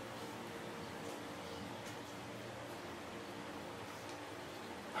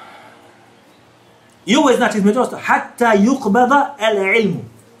 I ovo je znači između ostalo hatta yuqbada al-ilmu.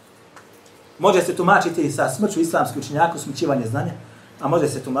 Može se tumačiti sa smrću islamskih učenjaka, usmrćivanje znanja, a može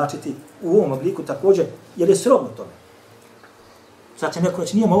se tumačiti u ovom obliku također, jer je srodno tome. Sad će neko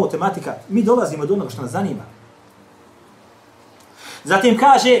reći, nijemo ovo tematika, mi dolazimo do onoga što nas zanima. Zatim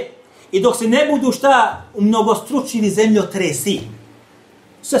kaže, i dok se ne budu šta umnogostručili zemljotresi,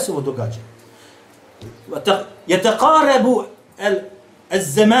 sve se ovo događa. Yataqarabu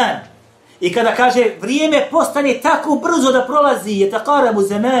al-zaman. I kada kaže, vrijeme postane tako brzo da prolazi, yataqarabu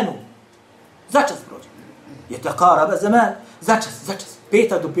zamanu. Začas prođe. Yataqaraba zaman. Začas.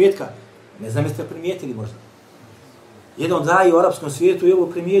 Peta do petka. Ne znam jeste primijetili možda. Jedan daji u arapskom svijetu je ovo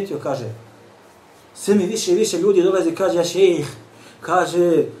primijetio, kaže, sve mi više i više ljudi dolazi, kaže, ja šejh,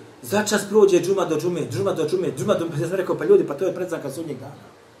 kaže, začas prođe džuma do džume, ja sam rekao, pa ljudi, pa to je predznak sudnjeg dana.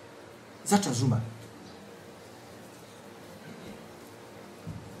 Začas džuma.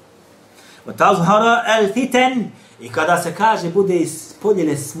 Tazhara al-fitan, i kada se kaže, bude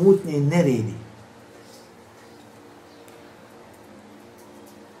ispoljele smutnje i neredi.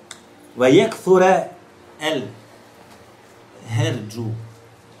 Va yakthura al-herđu.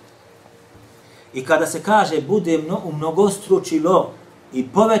 I kada se kaže, bude mnogostručilo i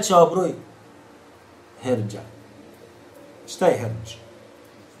povećao broj herđa. Šta je herđ?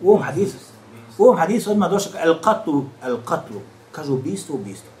 U ovom hadisu odmah došao al-qatlu. Kažu ubijstvo.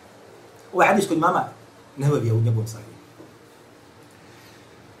 Ovo je hadis kod imama Nevevi u njegovom sahihu.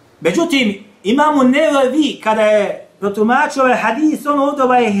 Međutim, imamu Nevevi, kada je protumačio ovaj hadis, on ovdje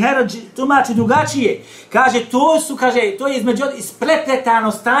ovaj herđ tumači drugačije. Kaže, to je između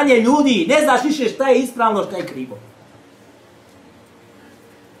isprepletano stanje ljudi. Ne znaš više šta je ispravno, šta je krivo.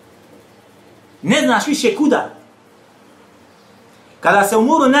 Ne znaš više kuda. Kada se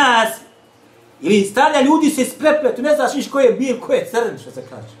umuru nas, ili stanja ljudi se isprepletu, ne znaš više ko je bijel, ko je crn, što se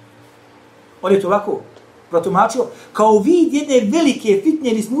kaže. On je to ovako protumačio kao vid jedne velike fitne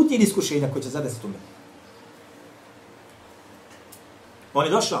ili smutnje ili iskušenja koje će zadesiti umet. On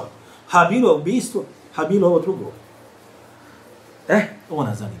je došao, bilo ubijstvo, bilo ovo drugo. Ovo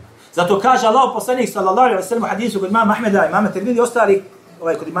nas zanima. Zato kaže Allah poslanik sallallahu alejhi ve sellem u hadisu kod imama Ahmeda, imama Tirmidhi i ostali,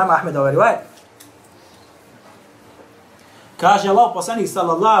 kod imama Ahmeda ovaj rivajet. Kaže Allah poslanik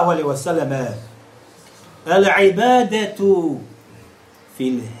sallallahu alejhi ve sellem: "Al-ibadatu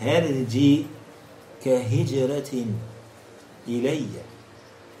fil herđi ka hijratin ilayya."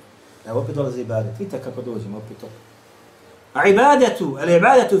 Evo opet dolazi ibadet. Vidite kako dođemo opet to.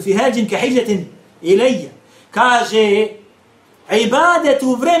 Al-ibadatu fi herđin ka hijratin ilayya. Kaže, ibadet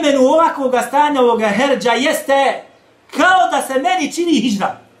u vremenu ovakvog stanja, ovoga herđa, jeste kao da se meni čini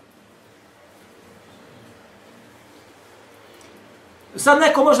hijra. Sad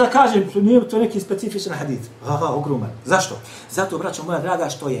neko može da kaže, nije to neki specifičan hadis. Ogroman. Zašto? Zato, braćo moja draga,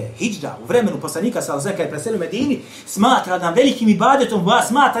 što je hijra u vremenu poslanika sallallahu alejhi ve sellem kad je preselio Medini, smatra nam velikim ibadetom,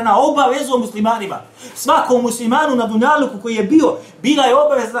 smatra na obavezom muslimanima. Svakom muslimanu na dunjaluku koji je bila je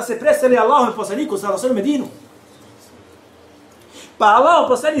obaveza da se preseli Allahom i poslaniku sallallahu alejhi ve sellem Medinu. Pa Allah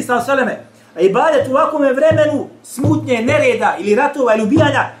poslanik sallallahu alejhi ve sellem ibadet u ovakvom vremenu smutnje, nereda ili ratova ili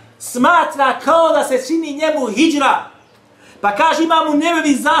ubijanja smatra kao da se čini njemu hijra. Pa kaže imamu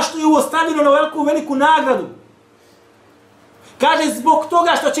Nevevi zašto je ovo stavljeno na veliku nagradu. Kaže zbog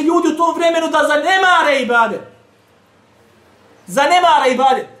toga što će ljudi u tom vremenu da zanemare ibadet. Zanemare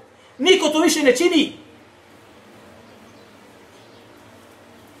ibadet. Niko to više ne čini.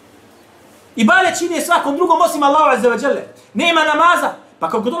 Ibadet čini svakom drugom osim Allahu azza wa jalla. Nema namaza. Pa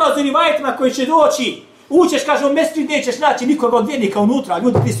kako dolazi rivajetima koji će doći, ućeš, kaže, u mesdžid nećeš naći nikoga od vjernika unutra,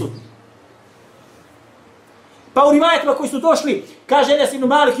 ljudi prisutni. Pa u rivajetima koji su došli, kaže Enes ibn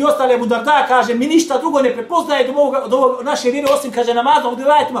Malik i ostali Abu Darda, kaže, mi ništa drugo ne prepoznaje od ovog naše vjere, osim, kaže, namaza u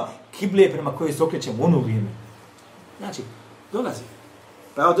rivajetima, kible prema koje se okrećemo u ono vrijeme. Znači, dolazi.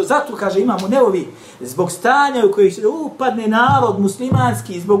 Pa zato, kaže, imamo Nevevi, zbog stanja u kojih se upadne narod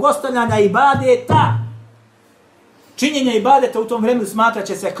muslimanski, zbog ostavljanja ibadeta, činjenja ibadeta u tom vremenu smatrat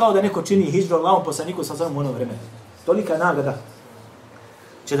će se kao da neko čini hijđru Allahom poslaniku sa samom ono vremenu. Tolika nagrada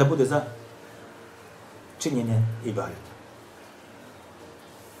će da bude za činjenje ibadeta.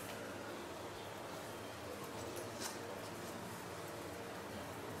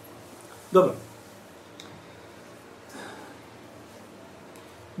 Dobro.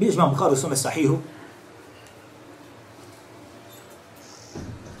 Bilježi imam Buhari u svome sahihu,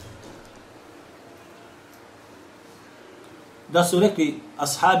 da su rekli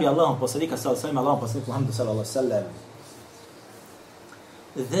ashabi Allahom poslanika sallallahu alejhi ve sellem, Allahom poslaniku Muhammedu sallallahu alejhi ve sellem,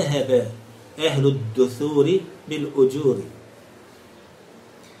 ذهب أهل الدثور بالأجور.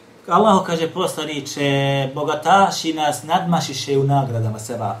 Allah kaže poslaniče, bogataši nas nadmašiše u nagradama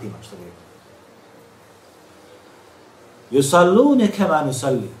sevapima, što bi rekao. Yusallune kema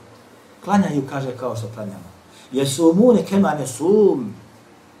nusalli. Klanjaju, kaže, kao što klanjamo. Yasumune kema nesum.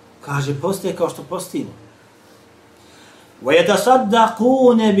 Kaže, postaje kao što postimo.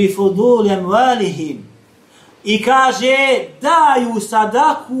 وَيَتَصَدَّقُونَ بِفُضُولِ أَمْوَالِهِمْ. I kaže, daju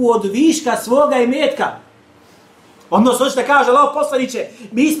sadaku od viška svoga imetka. Odnosno, što kaže Allah poslaniče,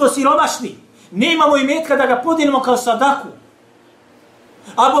 mi smo siromašni, nemamo imetka da ga podijelimo kao sadaku.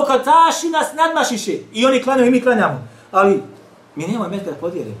 A bogataši nas nadmašiše i oni klanjaju i mi klanjamo. Ali mi nemamo imetka da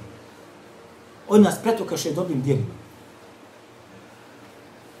podijelimo. Oni nas pretukaše dobrim djelima.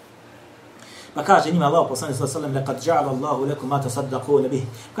 Pa kaže njima Allah poslanik sallallahu alejhi ve sellem: "Laqad ja'ala Allahu lakum ma tasaddaquna bih."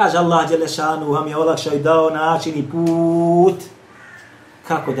 Kaže Allah dželle šanu vam je olakšao i dao način i put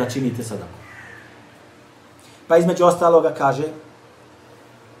kako da činite sadaku. Pa između ostaloga kaže: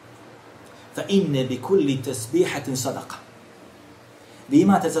 "Fa inna bi kulli tasbihatin sadaqa." Vi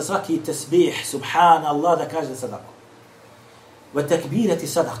imate za svaki tasbih subhanallah da kažete sadaku. Wa takbirati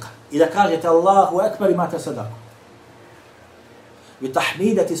sadaqa. I da kažete Allahu akbar imate sadaku. Wa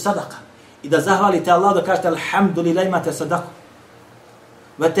tahmidati sadaqa. I da zahvalite Allah da kažete alhamdulillah imate sadaku.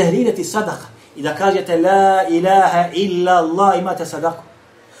 Wa tahrirati sadaqa. I da kažete la ilaha illa Allah imate sadaku.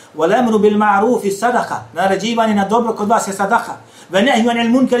 Wa amru bil ma'ruf sadaqa. Naređivanje na dobro kod vas je sadaqa. Wa nahyu anil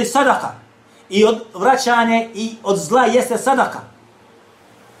munkari sadaqa. I od vraćanje i od zla jeste sadaqa.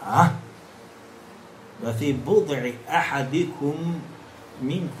 Wa fi bud'i ahadikum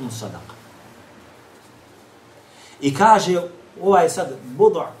minkum sadaqa. I kaže ovaj sad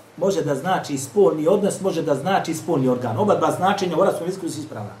budu' može da znači spolni odnos, može da znači spolni organ. Oba dva značenja u arapskom jeziku su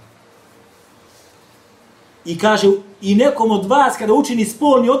ispravna. I kaže, i nekom od vas kada učini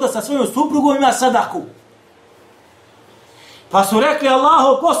spolni odnos sa svojom suprugom ima sadaku. Pa su rekli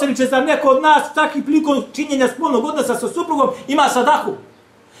Allahov poslaniče, za neko od nas takvi prilikom činjenja spolnog odnosa sa suprugom ima sadaku.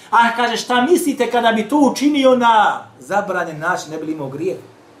 A kaže, šta mislite kada bi to učinio na zabranjen način, ne bi li imao grijeh?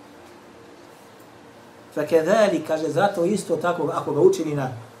 Fakedali, kaže, zato isto tako, ako ga učini na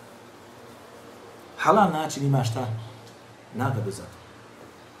halal način, ima šta? Nagradu za to.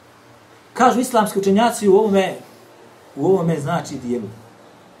 Kažu islamski učenjaci u ovome znači dijelu.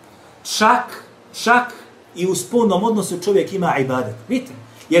 Čak i u spolnom odnosu čovjek ima ibadet. Vidite?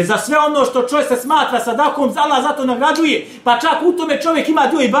 Jer za sve ono što čovjek se smatra sadakom, Allah zato nagrađuje, pa čak u tome čovjek ima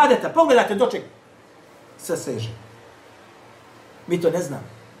dio ibadeta. Pogledajte do čega se seže. Mi to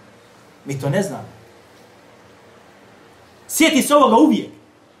ne znamo. Sjeti se ovoga uvijek.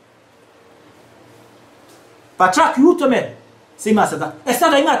 Pa čak i u tome se ima sada.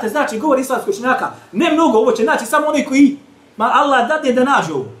 Sada imate, znači, govor islamskog učenjaka, ne mnogo, ovo će naći samo oni koji, Allah dadne da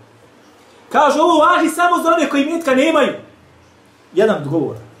nađe ovo. Kaže, ovo važi samo za one koji imetka nemaju. Jedan od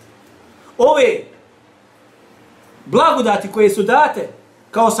govora. Ove blagodati koje su date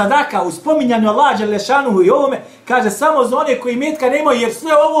kao sadaka u spominjanju Allaha dželle šanuhu i ovome, kaže samo za one koji imetka nemaju, jer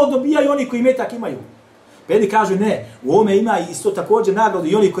sve ovo dobijaju oni koji imetak imaju. Pedi kažu ne, u ovome ima isto također nagradu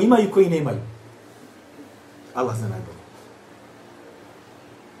i oni koji imaju i koji nemaju. Allah zna najbolje.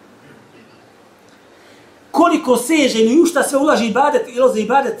 Koliko seže ili u šta sve ulaži ibadet, ilozi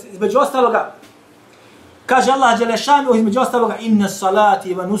ibadet, između ostaloga, kaže Allah dželle šanuhu između ostaloga: "Inna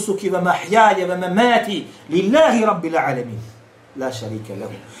salati wa nusuki wa mahyaya wa mamati lillahi rabbil alamin la sharika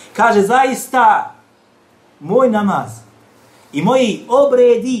lahu." Kaže zaista moj namaz i moji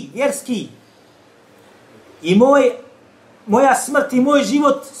obredi vjerski i moja smrt i moj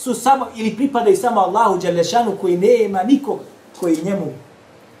život su samo ili pripadaju samo Allahu dželle šanuhu koji nema nikog koji njemu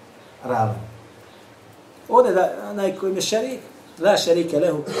ravan. Ovdje da onaj koji je šerik, la šerike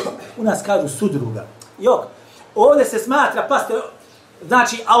lehu, u nas kažu sudruga. Jok, ovdje se smatra, paste,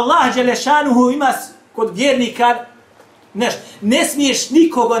 znači Allah dželle šanuhu ima kod vjernika nešto. Ne smiješ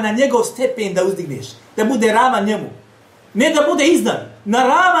nikoga na njegov stepen da uzdigneš, da bude ravan njemu. Ne da bude iznad. Na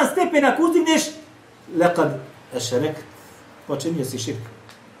ravan stepen ako uzdigneš, lekad ešerekt, počinio si širk.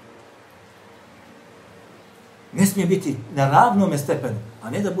 Ne smije biti na ravnome stepenu, a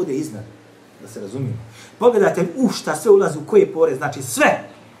ne da bude iznad. Da se razumijemo. Pogledajte u šta sve ulazi, u koje pore, znači sve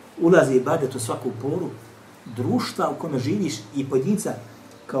ulazi ibadet u svaku poru društva u kome živiš i pojedinca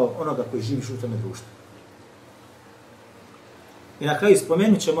kao onoga koji živiš u tome društvu. I na kraju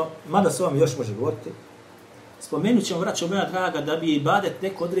spomenut ćemo, mada se ovom još može govoriti, spomenut ćemo, vraćao moja draga, da bi ibadet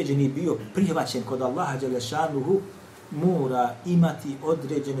neko određeni bio prihvaćen kod Allaha Đelešanuhu, mora imati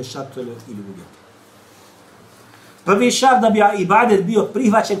određene šartove ili uvjete. Prvi šart da bi ibadet bio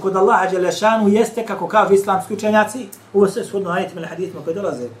prihvaćen kod Allaha Đelešanuhu jeste, kako kažu islamski učenjaci, ovo sve shodno ajetima ili hadithima koji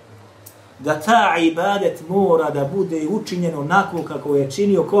dolaze, da ta ibadet mora da bude učinjeno onako kako je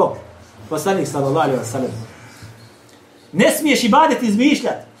činio ko? Poslanik sallallahu alejhi ve sellem. Ne smiješ ibadet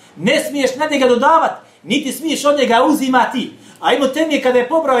izmišljati, ne smiješ na njega dodavati, niti smiješ od njega uzimati. A Ibn Temije kada je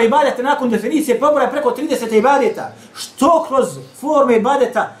pobrao ibadete nakon definicije, pobrao je preko 30 ibadeta. Što kroz forme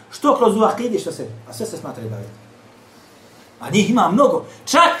ibadeta, što kroz u akidi, što se, a sve se smatra ibadetom. A njih ima mnogo.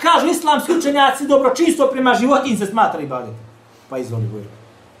 Čak kažu islamski učenjaci, dobročinstvo prema životinji se smatra ibadetom. Pa izvoli Bože.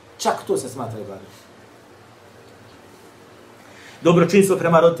 Čak to se smatra ibadetom. Dobročinstvo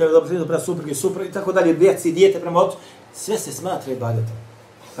prema roditeljima, dobročinstvo prema supruge, supruge i tako dalje, djeci, dijete prema ocu, sve se smatra ibadetom.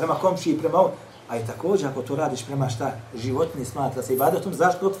 Prema komšiji, prema ovom. A i također ako to radiš prema šta životinji smatra se ibadetom,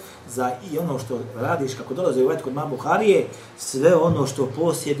 zašto? Za i ono što radiš, kako dolaze u ajet kod Imam Buharije, sve ono što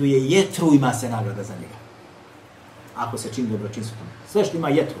posjeduje jetru ima se nagrada za njega. Ako se čini dobročinstvo. Sve što ima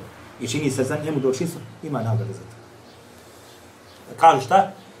jetru i čini se za njemu dobročinstvo, ima nagrada za to. Kažu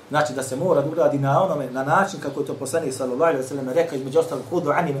šta? Znači da se mora uradi na onome, na način kako je to poslanik sallallahu alejhi ve sellem rekao, između ostalog hudu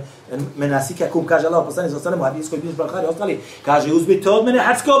ani menasikakum, kaže Allah poslanik sallallahu alejhi ve sellem u hadisu koji bilježi Buhari, ostali kaže uzmite od mene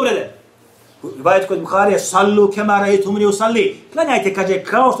hadske obrede. Rivajet kod Buharija, sallu kema ra'aytumuni usalli. Klanjajte, kaže,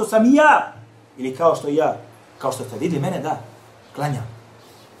 kao što sam ja. Ili kao što ja. Kao što ste vidjeli mene, da. Klanjam.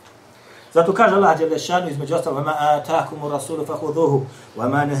 Zato kaže Allah Đelešanu između ostalog, وَمَا آتَاكُمُ الرَّسُولُ فَخُذُوهُ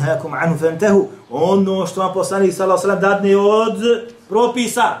وَمَا نَهَاكُمْ عَنْهُ فَانْتَهُ. Ono što vam poslanik sallallahu alejhi ve sellem dadne od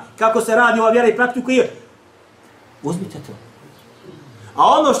propisa, kako se radi ova vjera i praktikuje, uzmite to.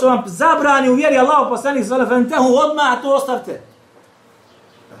 A ono što vam zabrani u vjeri Allahu poslanik sallallahu alejhi ve sellem, odmah to ostavite.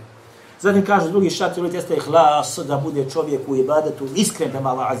 Zatim kaže drugi šart, ili jeste ihlas, da bude čovjek u ibadetu iskren prema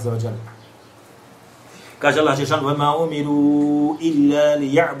Allah azza wa jalla. Kaže Allah dželle وَمَا أُمِرُوا إِلَّا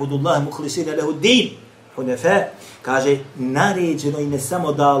لِيَعْبُدُوا اللَّهَ مُخْلِصِينَ لَهُ الدِّينَ. Hunefa kaže naređeno im je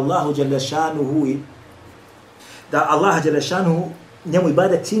samo da Allahu dželle šanuhu da Allah dželle šanuhu njemu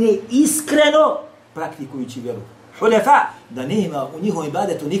ibadet čine iskreno praktikujući vjeru. Hunefa da nema u njihovom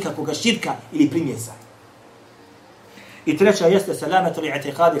ibadetu nikakvog širka ili primjesa. I treća jeste selametul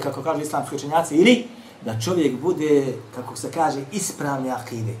i'tiqadi, kako kažu islamski učenjaci, ili da čovjek bude, kako se kaže, ispravne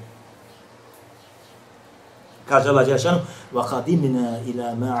akide. Kaže Allah Đelešanu, وَقَدِمْنَا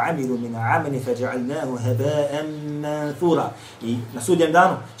إِلَى مَا عَمِلُوا مِنَ عَمَلِ فَجَعَلْنَاهُ هَبَاءً مَنْثُورًا. I na sudnjem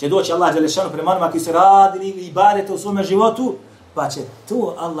danu će doći Allah Đelešanu prema onima koji se radili i ibadete u svome životu, pa će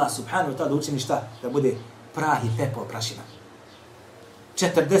to Allah subhanahu wa ta'ala učini šta? Da bude prah i pepo prašina.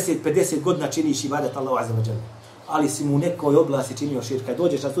 40-50 godina činiš ibadet Allahu azza wa jalla, ali si mu u nekoj oblasti činio širk. Kad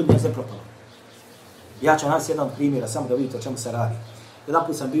dođeš na sudnjem, sve propalo. Ja ću nas jedan primjera, samo da vidite o čemu se radi. Jedan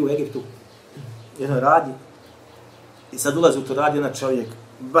put sam bio u Egiptu, jednoj radi, i sad ulazi u to radi jedan čovjek,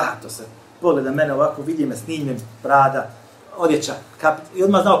 bahato se, pogleda mene ovako, vidi me snimljen, brada, odjeća, kapit, i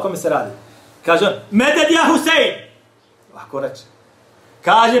odmah znao o kome se radi. Kaže on, Meded ja Husein! Ovako reče.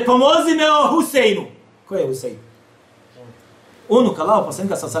 Kaže, pomozi me o Huseinu. Ko je Husein? Unuk Allaho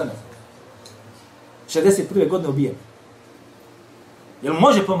poslanika sa sallam. 61. godine ubijen. Jel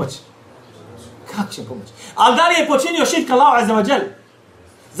može pomoći? Kako će pomoći? Ali da li je počinio širk Allahu azza wa jalla?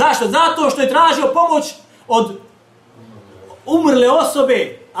 Zašto? Zato što je tražio pomoć od umrle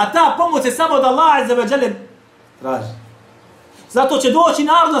osobe, a ta pomoć je samo od Allaha azza wa jalla traži. Zato će doći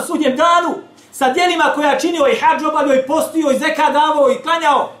narod na sudnjem danu sa djelima koja je činio i hadž obavio i postio i zekat davao i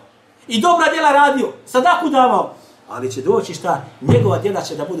klanjao i dobra djela radio, sadaku davao. Ali će doći šta? Njegova djela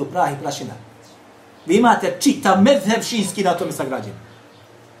će da budu prah i prašina. Vi imate čitav medheb šinski na tome sagrađen.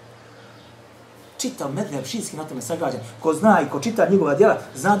 Čitav medheb šinski na tome sagrađen. Ko zna i ko čita njegova djela,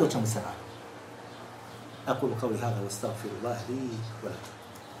 zna do čemu se radi. Aqulu qawli hada wa astaghfirullaha li wa lakum.